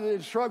under the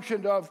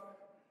instruction of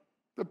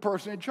the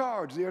person in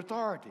charge, the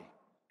authority,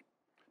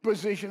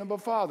 position of a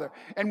father.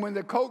 And when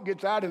the colt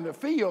gets out in the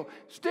field,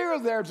 still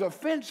there's a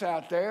fence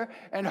out there,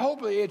 and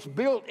hopefully it's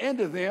built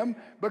into them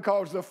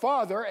because the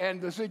father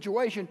and the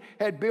situation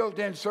had built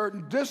in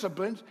certain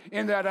disciplines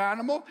in that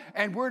animal,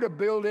 and we're to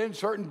build in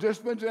certain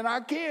disciplines in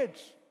our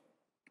kids.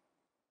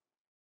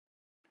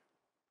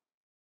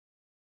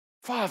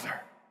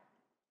 Father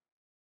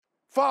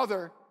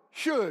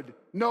should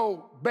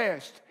know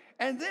best.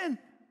 And then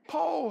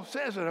Paul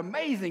says an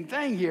amazing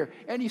thing here,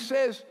 and he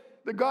says,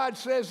 God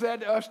says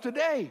that to us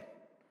today.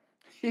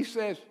 He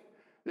says,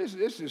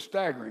 this is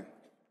staggering.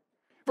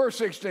 Verse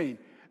 16,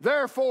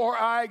 therefore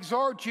I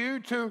exhort you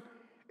to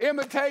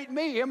imitate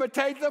me,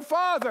 imitate the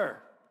Father.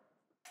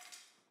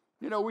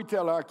 You know, we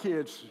tell our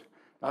kids,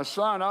 now,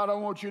 son, I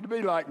don't want you to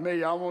be like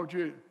me. I want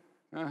you,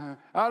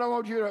 I don't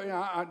want you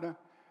to,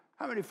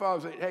 how many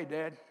fathers say, hey,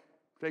 Dad,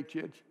 say,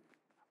 kids,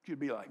 you should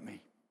be like me.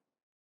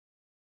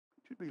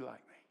 You should be like me.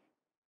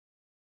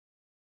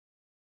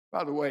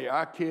 By the way,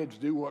 our kids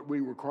do what we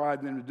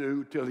required them to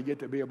do till they get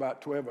to be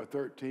about 12 or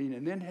 13.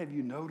 And then have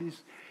you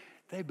noticed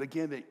they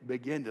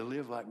begin to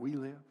live like we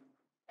live?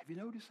 Have you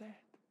noticed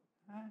that?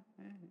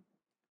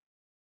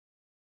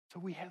 So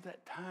we have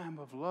that time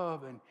of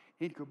love and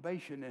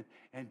incubation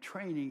and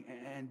training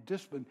and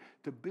discipline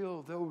to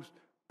build those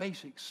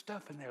basic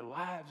stuff in their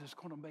lives that's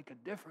going to make a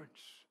difference.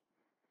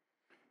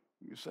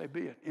 You say,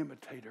 be an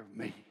imitator of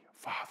me,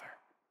 Father.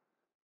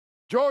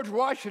 George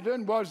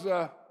Washington was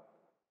the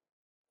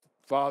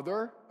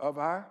father of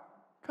our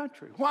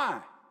country.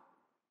 Why?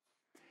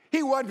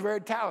 He wasn't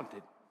very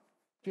talented.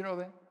 Do you know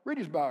that? Read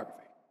his biography.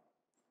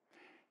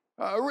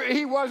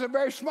 He wasn't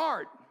very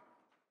smart.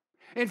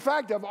 In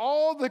fact, of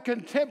all the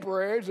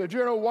contemporaries of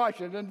General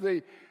Washington,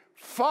 the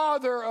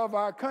father of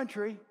our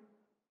country,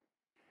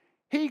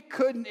 he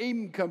couldn't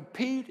even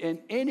compete in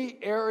any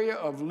area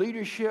of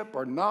leadership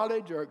or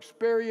knowledge or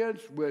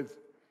experience with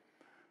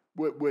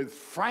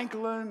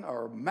Franklin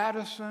or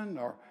Madison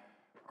or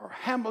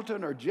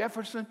Hamilton or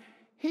Jefferson.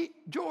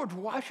 George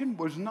Washington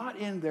was not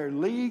in their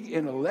league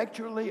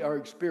intellectually or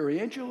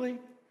experientially.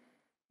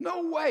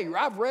 No way.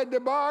 I've read the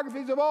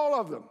biographies of all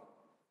of them.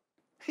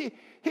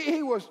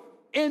 He was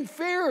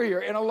inferior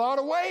in a lot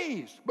of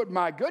ways. But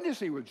my goodness,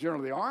 he was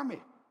general of the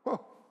army.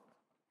 Whoa.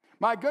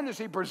 My goodness,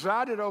 he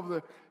presided over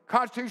the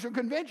Constitutional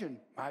Convention.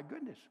 My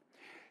goodness.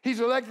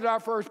 He's elected our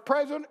first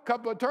president a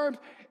couple of terms,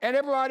 and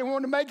everybody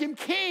wanted to make him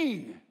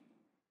king.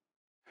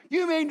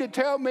 You mean to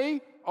tell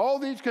me all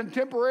these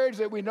contemporaries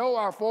that we know,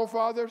 our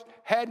forefathers,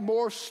 had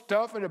more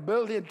stuff and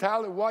ability and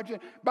talent than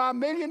Washington? By a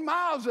million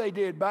miles they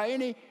did, by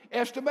any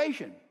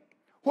estimation.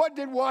 What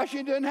did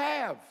Washington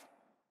have?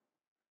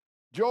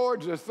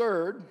 George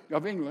III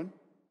of England,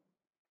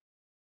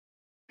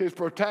 his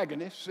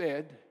protagonist,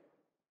 said,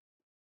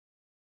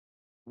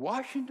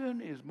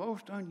 Washington is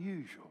most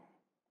unusual.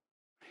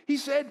 He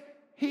said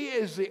he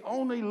is the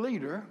only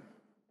leader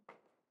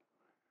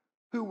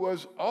who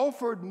was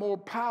offered more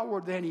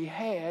power than he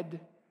had,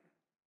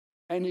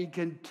 and he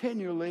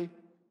continually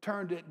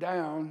turned it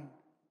down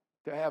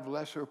to have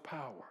lesser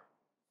power.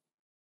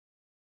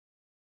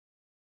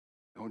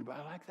 Know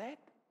anybody like that?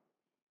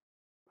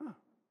 Huh.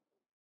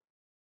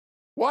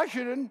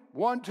 Washington,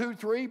 1, 2,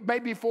 3,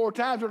 maybe 4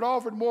 times, was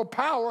offered more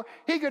power.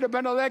 He could have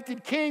been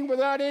elected king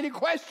without any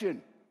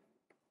question.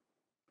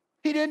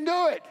 He didn't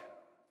do it.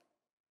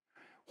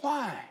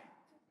 Why?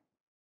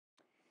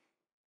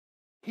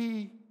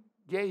 He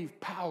gave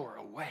power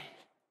away.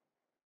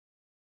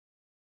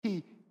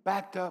 He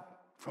backed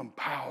up from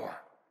power.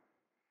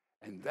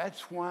 And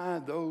that's why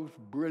those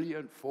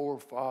brilliant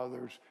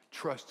forefathers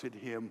trusted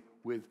him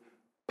with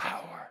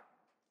power.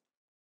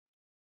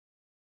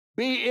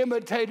 Be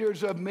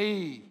imitators of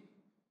me,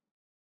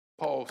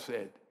 Paul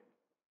said.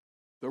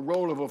 The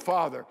role of a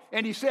father.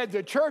 And he said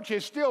the church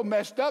is still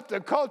messed up. The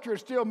culture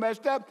is still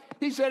messed up.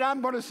 He said,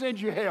 I'm going to send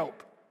you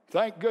help.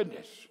 Thank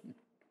goodness.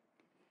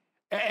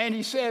 And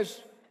he says,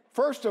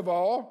 first of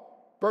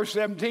all, verse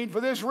 17,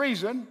 for this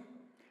reason,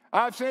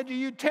 I've sent to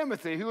you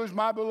Timothy, who is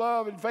my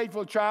beloved and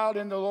faithful child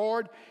in the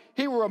Lord.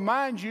 He will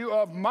remind you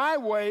of my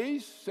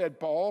ways,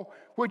 said Paul,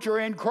 which are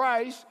in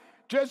Christ,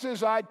 just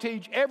as I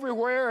teach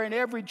everywhere in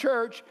every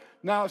church.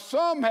 Now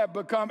some have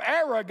become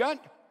arrogant,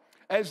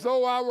 as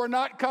though I were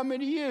not coming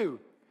to you.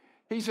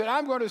 He said,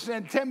 I'm going to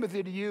send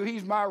Timothy to you.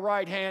 He's my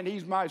right hand.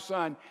 He's my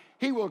son.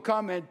 He will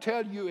come and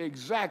tell you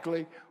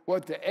exactly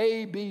what the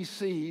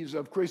ABCs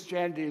of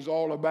Christianity is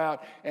all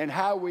about and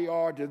how we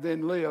are to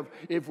then live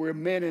if we're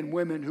men and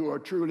women who are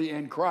truly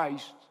in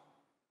Christ.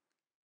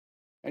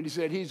 And he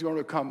said he's going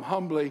to come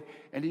humbly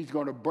and he's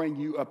going to bring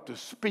you up to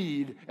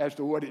speed as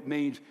to what it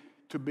means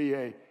to be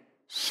a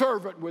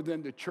servant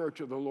within the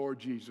church of the Lord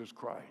Jesus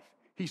Christ.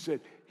 He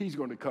said he's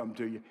going to come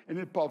to you. And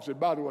then Paul said,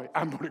 by the way,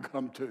 I'm going to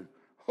come too.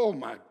 Oh,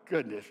 my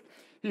goodness.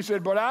 He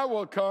said, but I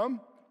will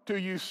come to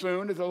you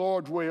soon, if the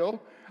Lord's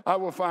will. I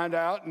will find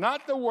out,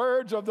 not the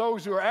words of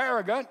those who are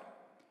arrogant.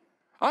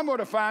 I'm going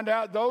to find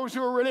out those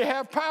who really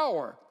have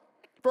power.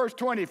 Verse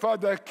 20, for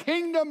the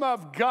kingdom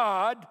of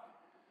God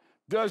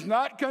does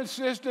not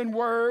consist in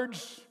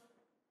words,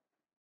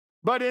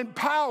 but in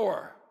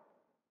power.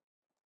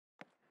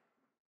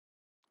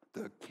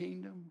 The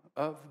kingdom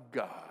of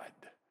God.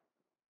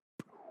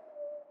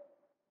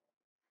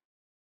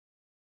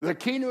 The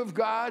kingdom of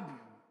God,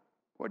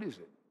 what is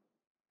it?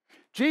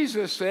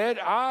 Jesus said,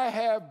 I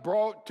have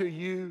brought to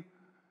you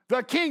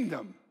the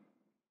kingdom.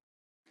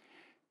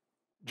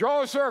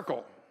 Draw a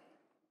circle.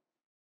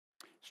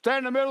 Stand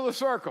in the middle of the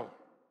circle.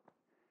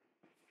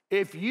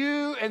 If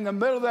you, in the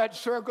middle of that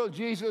circle,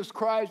 Jesus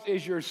Christ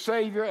is your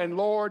Savior and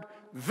Lord,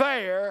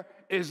 there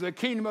is the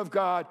kingdom of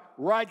God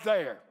right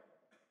there.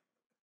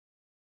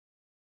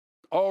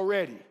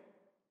 Already.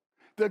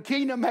 The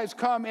kingdom has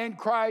come in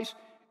Christ,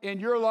 in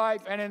your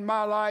life and in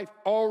my life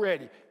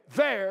already.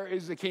 There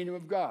is the kingdom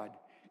of God.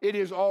 It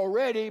is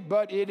already,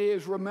 but it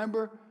is,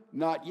 remember,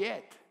 not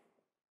yet.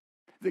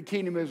 The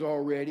kingdom is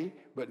already,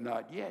 but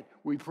not yet.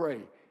 We pray,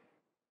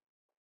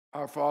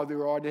 our Father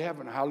who art in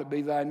heaven, hallowed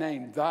be thy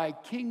name. Thy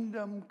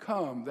kingdom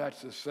come.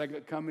 That's the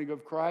second coming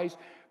of Christ.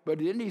 But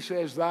then he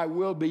says, thy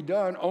will be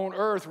done on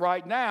earth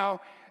right now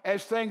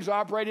as things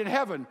operate in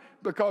heaven.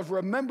 Because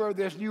remember,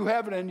 this new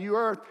heaven and new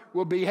earth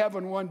will be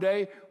heaven one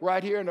day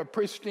right here in a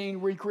pristine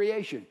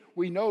recreation.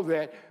 We know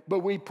that, but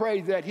we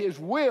pray that his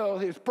will,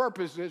 his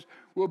purposes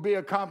will be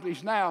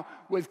accomplished now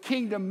with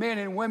kingdom men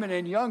and women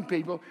and young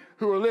people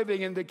who are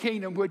living in the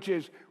kingdom, which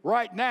is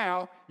right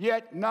now,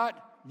 yet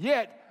not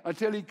yet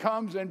until he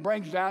comes and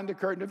brings down the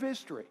curtain of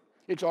history.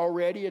 It's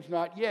already, it's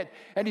not yet.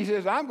 And he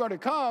says, I'm going to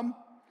come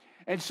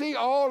and see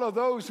all of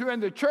those who are in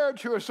the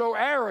church who are so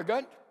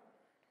arrogant,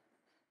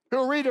 who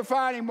are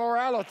redefining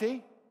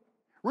morality,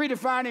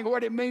 redefining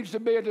what it means to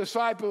be a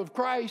disciple of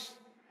Christ.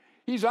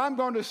 I'm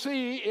going to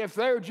see if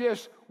they're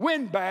just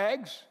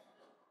windbags,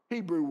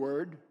 Hebrew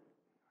word,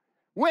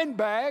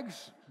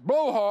 windbags,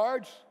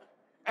 blowhards,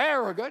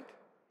 arrogant,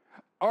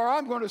 or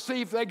I'm going to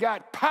see if they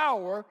got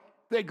power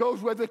that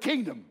goes with the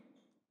kingdom.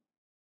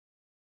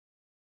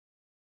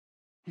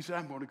 He said,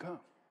 I'm going to come.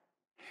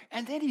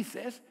 And then he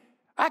says,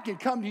 I can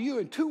come to you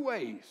in two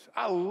ways.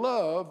 I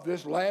love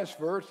this last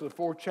verse of the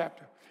 4th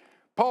chapter.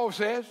 Paul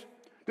says,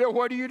 then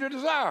what are you to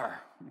desire?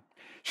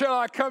 Shall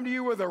I come to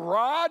you with a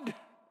rod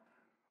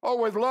or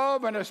with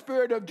love and a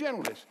spirit of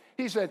gentleness?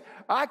 He said,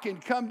 I can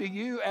come to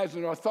you as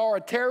an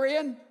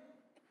authoritarian,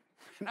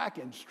 and I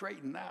can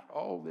straighten out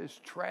all this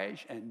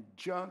trash and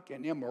junk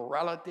and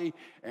immorality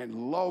and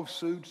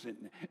lawsuits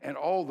and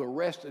all the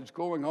rest that's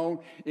going on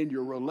in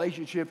your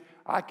relationship.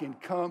 I can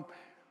come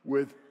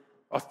with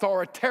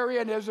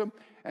authoritarianism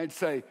and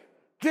say,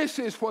 this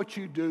is what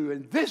you do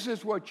and this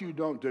is what you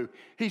don't do.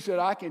 He said,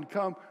 I can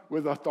come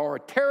with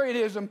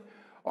authoritarianism,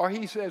 or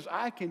he says,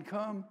 I can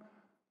come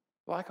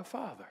like a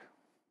father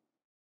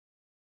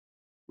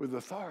with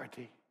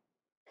authority,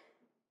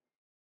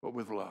 but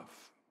with love.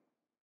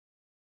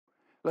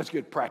 Let's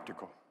get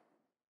practical.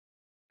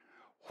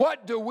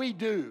 What do we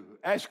do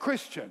as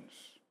Christians,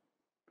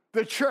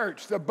 the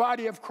church, the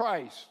body of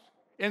Christ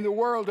in the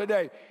world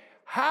today?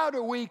 How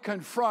do we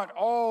confront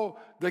all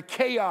the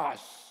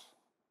chaos,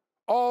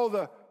 all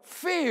the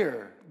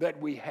fear that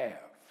we have?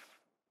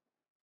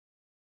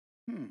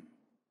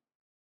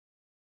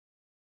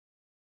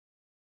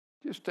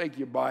 Just take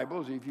your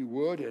Bibles, if you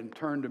would, and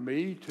turn to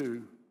me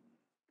to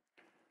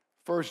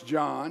 1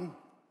 John.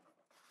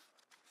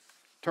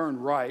 Turn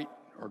right,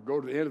 or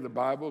go to the end of the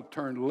Bible,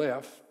 turn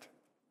left,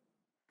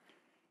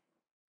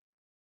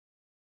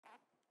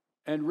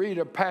 and read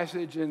a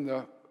passage in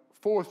the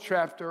 4th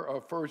chapter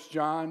of 1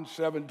 John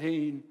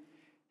 17.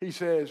 He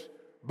says,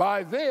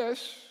 by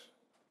this,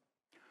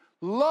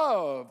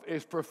 love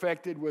is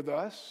perfected with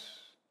us,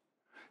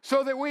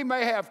 so that we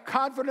may have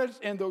confidence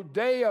in the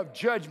day of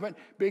judgment,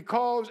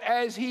 because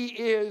as he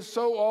is,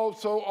 so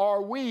also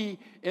are we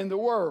in the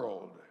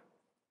world.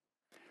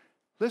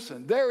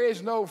 Listen, there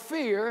is no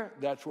fear.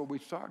 That's what we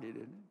started,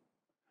 isn't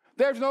it?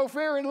 There's no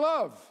fear in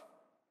love.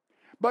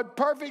 But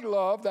perfect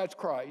love, that's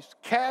Christ,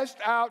 cast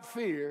out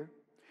fear,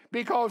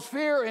 because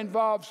fear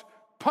involves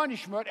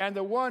punishment, and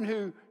the one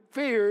who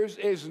fears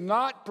is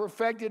not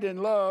perfected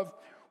in love.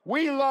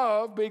 We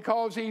love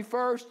because he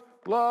first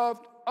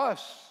loved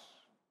us.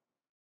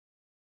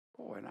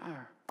 Boy, in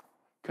our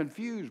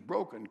confused,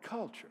 broken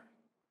culture,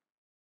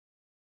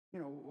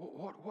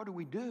 what do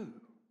we do?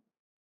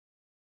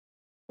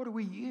 What do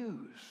we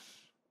use?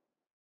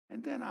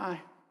 And then I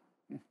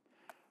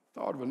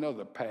thought of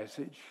another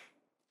passage,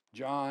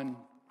 John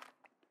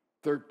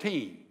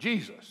 13,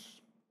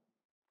 Jesus.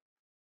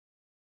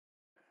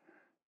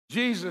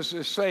 Jesus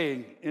is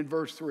saying in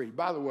verse 3,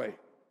 by the way,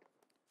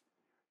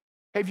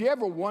 have you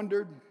ever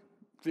wondered,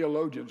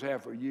 theologians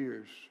have for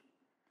years,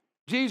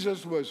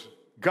 Jesus was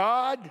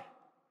God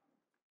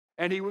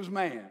and he was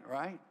man,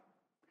 right?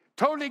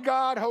 Totally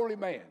God, wholly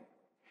man.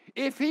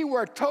 If he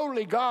were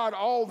totally God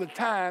all the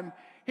time,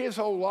 his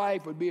whole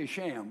life would be a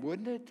sham,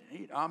 wouldn't it?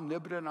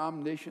 Omnipotent,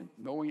 omniscient,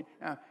 knowing,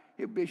 it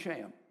would be a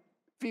sham.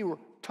 If he were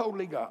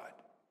totally God.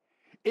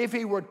 If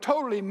he were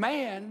totally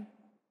man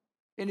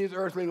in his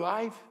earthly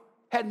life,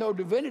 had no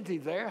divinity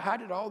there, how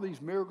did all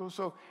these miracles?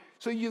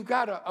 So you've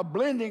got a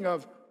blending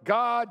of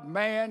God,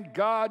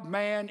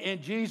 man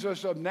in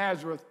Jesus of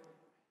Nazareth.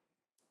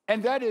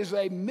 And that is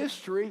a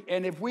mystery,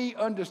 and if we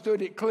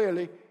understood it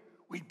clearly,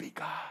 we'd be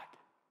God.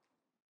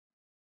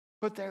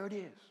 But there it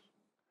is.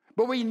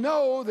 But we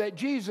know that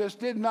Jesus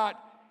did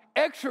not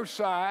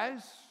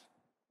exercise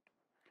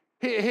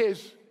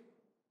his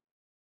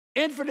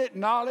infinite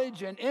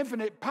knowledge and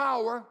infinite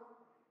power,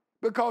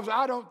 because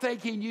I don't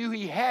think he knew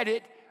he had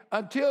it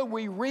until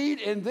we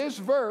read in this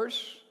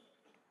verse,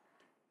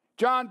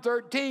 John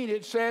 13,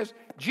 it says,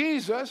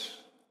 Jesus,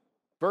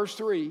 verse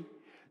 3,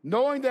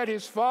 knowing that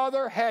his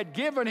Father had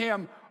given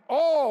him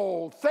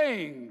all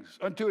things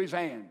unto his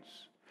hands,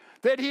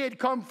 that he had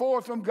come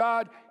forth from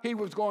God, he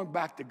was going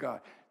back to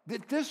God.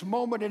 At this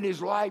moment in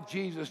his life,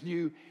 Jesus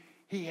knew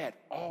he had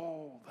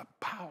all the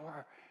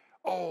power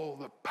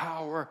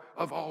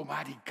of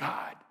Almighty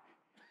God.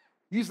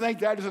 You think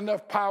that is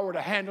enough power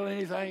to handle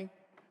anything?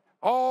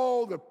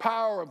 All the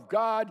power of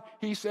God,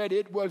 he said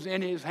it was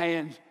in his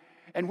hands.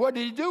 And what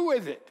did he do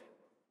with it?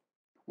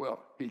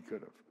 Well, he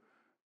could have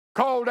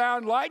called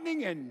down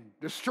lightning and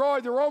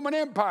destroyed the Roman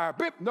Empire.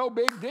 No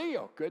big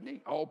deal, couldn't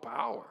he? All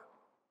power.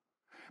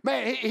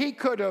 Man, he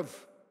could have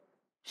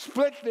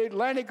split the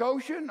Atlantic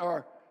Ocean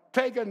or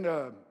taken,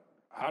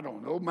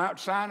 Mount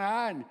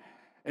Sinai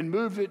and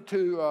moved it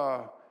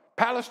to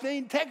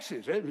Palestine,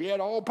 Texas. He had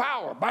all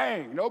power.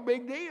 Bang, no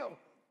big deal.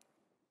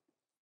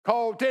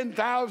 Called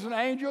 10,000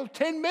 angels,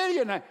 10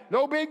 million,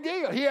 no big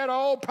deal. He had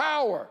all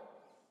power.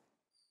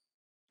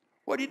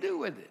 What did he do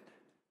with it?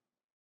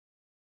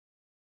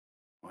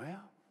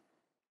 Well,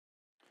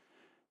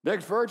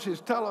 next verses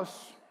tell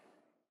us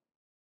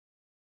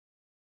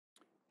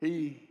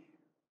he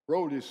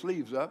rolled his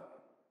sleeves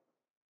up,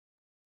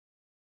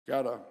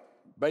 got a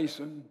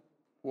basin,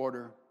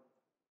 poured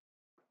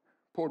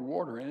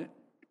water in it,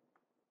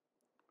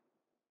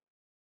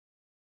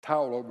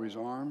 towel over his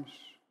arms,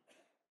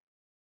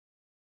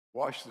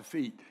 washed the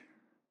feet,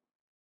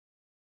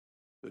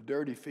 the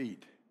dirty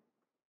feet,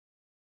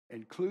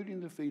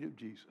 including the feet of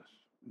Jesus,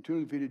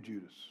 including the feet of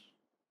Judas.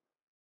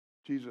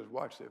 Jesus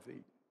washed their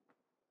feet,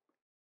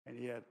 and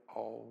he had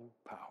all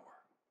power.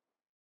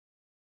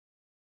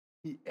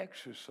 He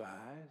exercised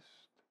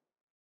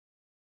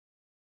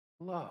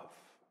love,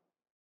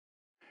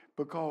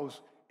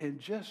 because in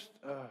just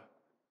a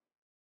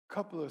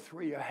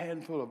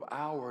handful of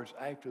hours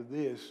after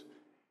this,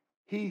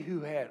 he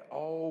who had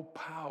all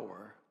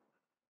power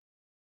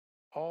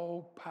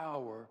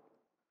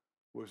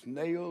was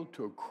nailed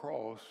to a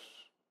cross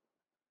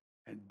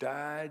and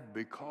died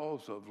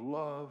because of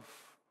love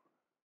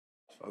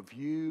of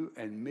you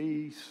and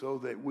me, so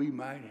that we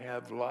might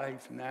have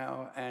life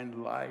now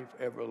and life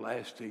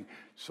everlasting.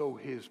 So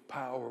his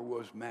power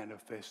was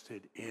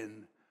manifested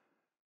in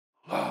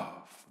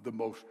love, the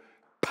most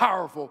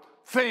powerful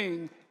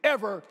thing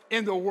ever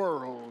in the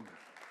world.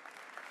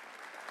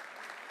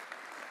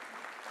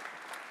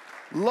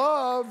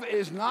 Love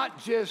is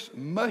not just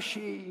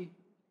mushy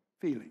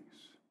feelings.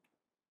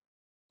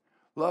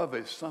 Love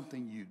is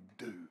something you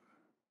do.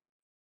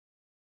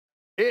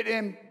 It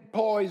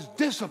employs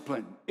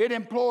discipline. It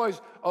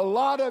employs a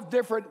lot of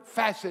different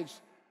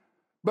facets,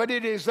 but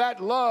it is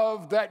that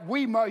love that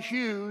we must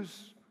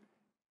use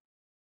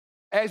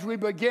as we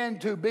begin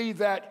to be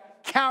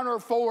that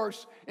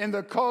counterforce in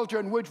the culture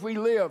in which we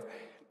live.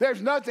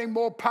 There's nothing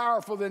more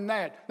powerful than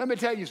that. Let me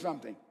tell you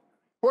something.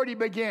 Where do you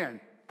begin?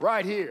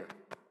 Right here.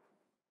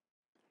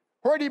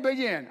 Where do you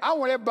begin? I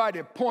want everybody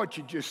to point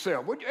at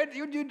yourself.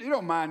 You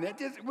don't mind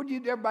that.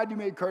 Everybody do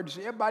me a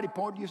courtesy. Everybody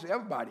point to yourself.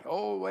 Everybody,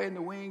 all the way in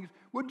the wings.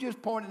 Would you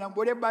just point at them?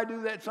 Would everybody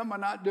do that? Some are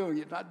not doing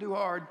it. It's not too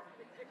hard.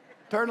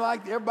 Turn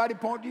like everybody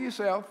point to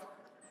yourself.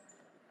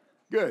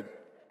 Good.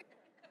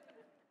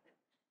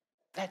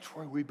 That's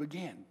where we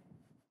begin.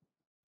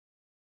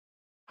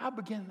 I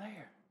begin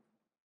there.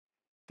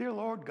 Dear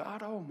Lord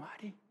God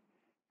Almighty,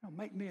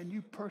 make me a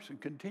new person.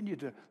 Continue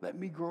to let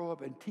me grow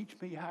up and teach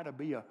me how to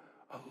be a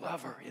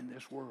lover in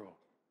this world.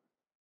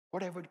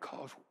 Whatever it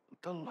costs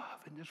to love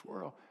in this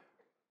world.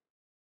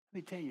 Let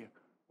me tell you,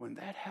 when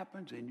that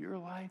happens in your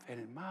life and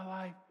in my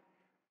life,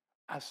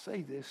 I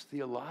say this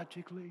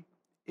theologically,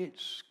 it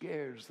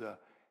scares the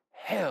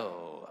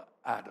hell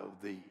out of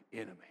the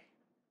enemy.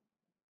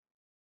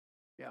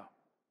 Yeah.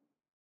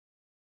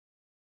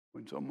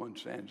 when someone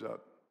stands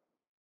up,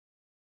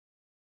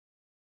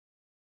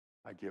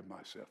 I give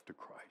myself to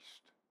Christ.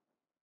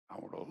 I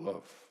want to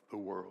love the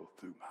world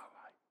through my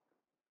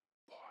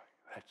life.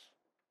 Boy, that's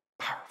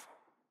powerful.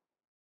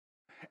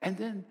 And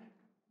then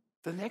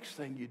the next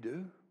thing you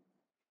do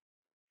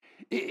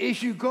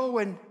is you go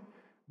and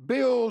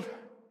build.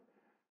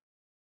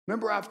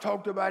 Remember, I've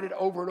talked about it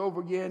over and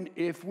over again.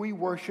 If we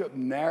worship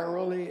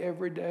narrowly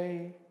every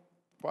day,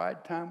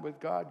 quiet time with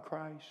God,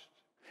 Christ,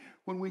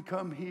 when we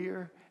come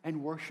here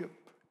and worship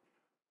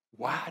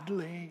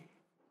widely,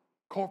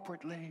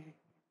 corporately,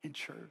 in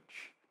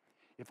church,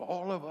 if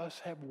all of us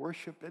have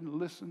worshiped and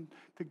listened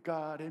to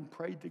God and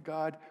prayed to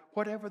God,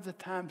 whatever the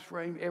time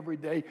frame every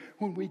day,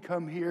 when we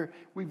come here,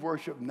 we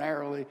worship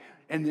narrowly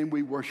and then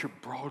we worship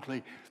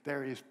broadly.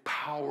 There is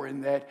power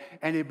in that,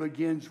 and it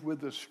begins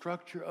with the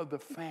structure of the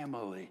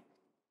family.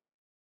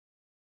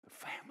 The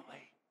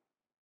family.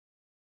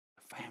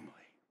 The family.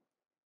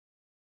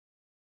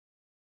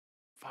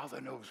 Father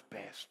knows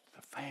best.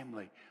 The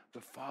family.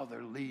 The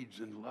father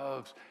leads and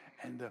loves,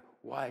 and the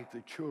wife,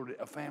 the children,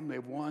 a family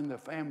of one, the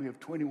family of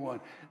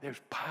 21. There's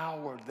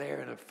power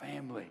there in a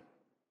family.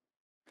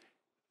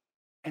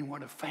 And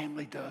when a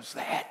family does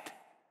that,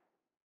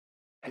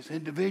 as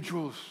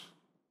individuals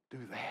do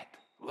that,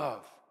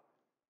 love,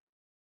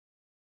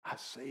 I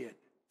say it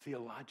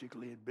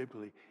theologically and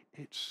biblically,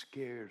 it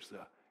scares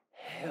the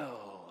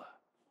hell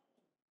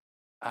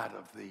out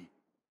of the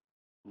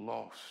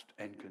lost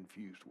and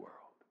confused world.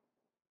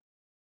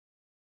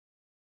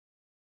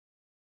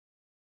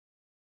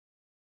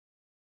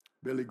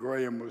 Billy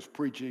Graham was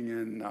preaching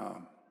in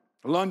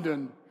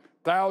London,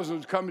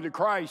 thousands coming to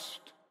Christ.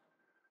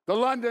 The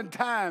London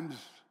Times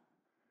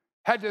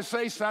had to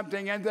say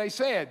something, and they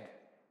said,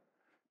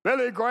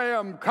 Billy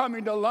Graham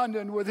coming to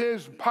London with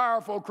his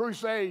powerful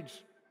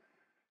crusades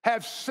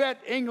have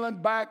set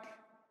England back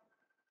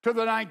to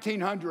the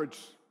 1900s.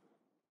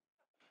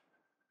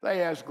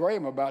 They asked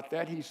Graham about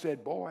that. He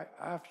said, boy,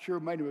 I've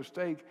sure made a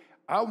mistake.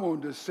 I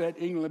wanted to set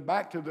England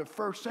back to the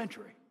first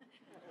century.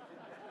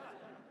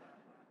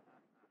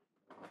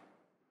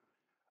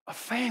 A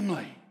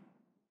family,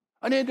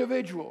 an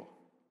individual,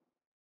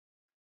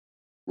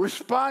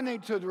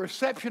 responding to the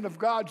reception of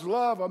God's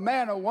love, a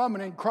man or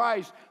woman in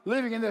Christ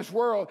living in this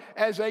world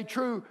as a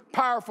true,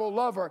 powerful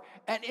lover.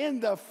 And in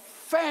the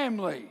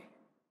family,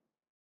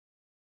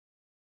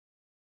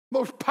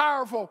 most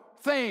powerful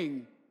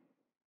thing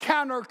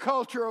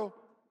countercultural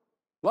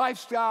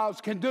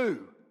lifestyles can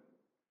do,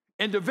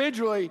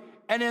 individually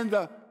and in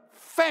the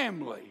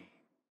family,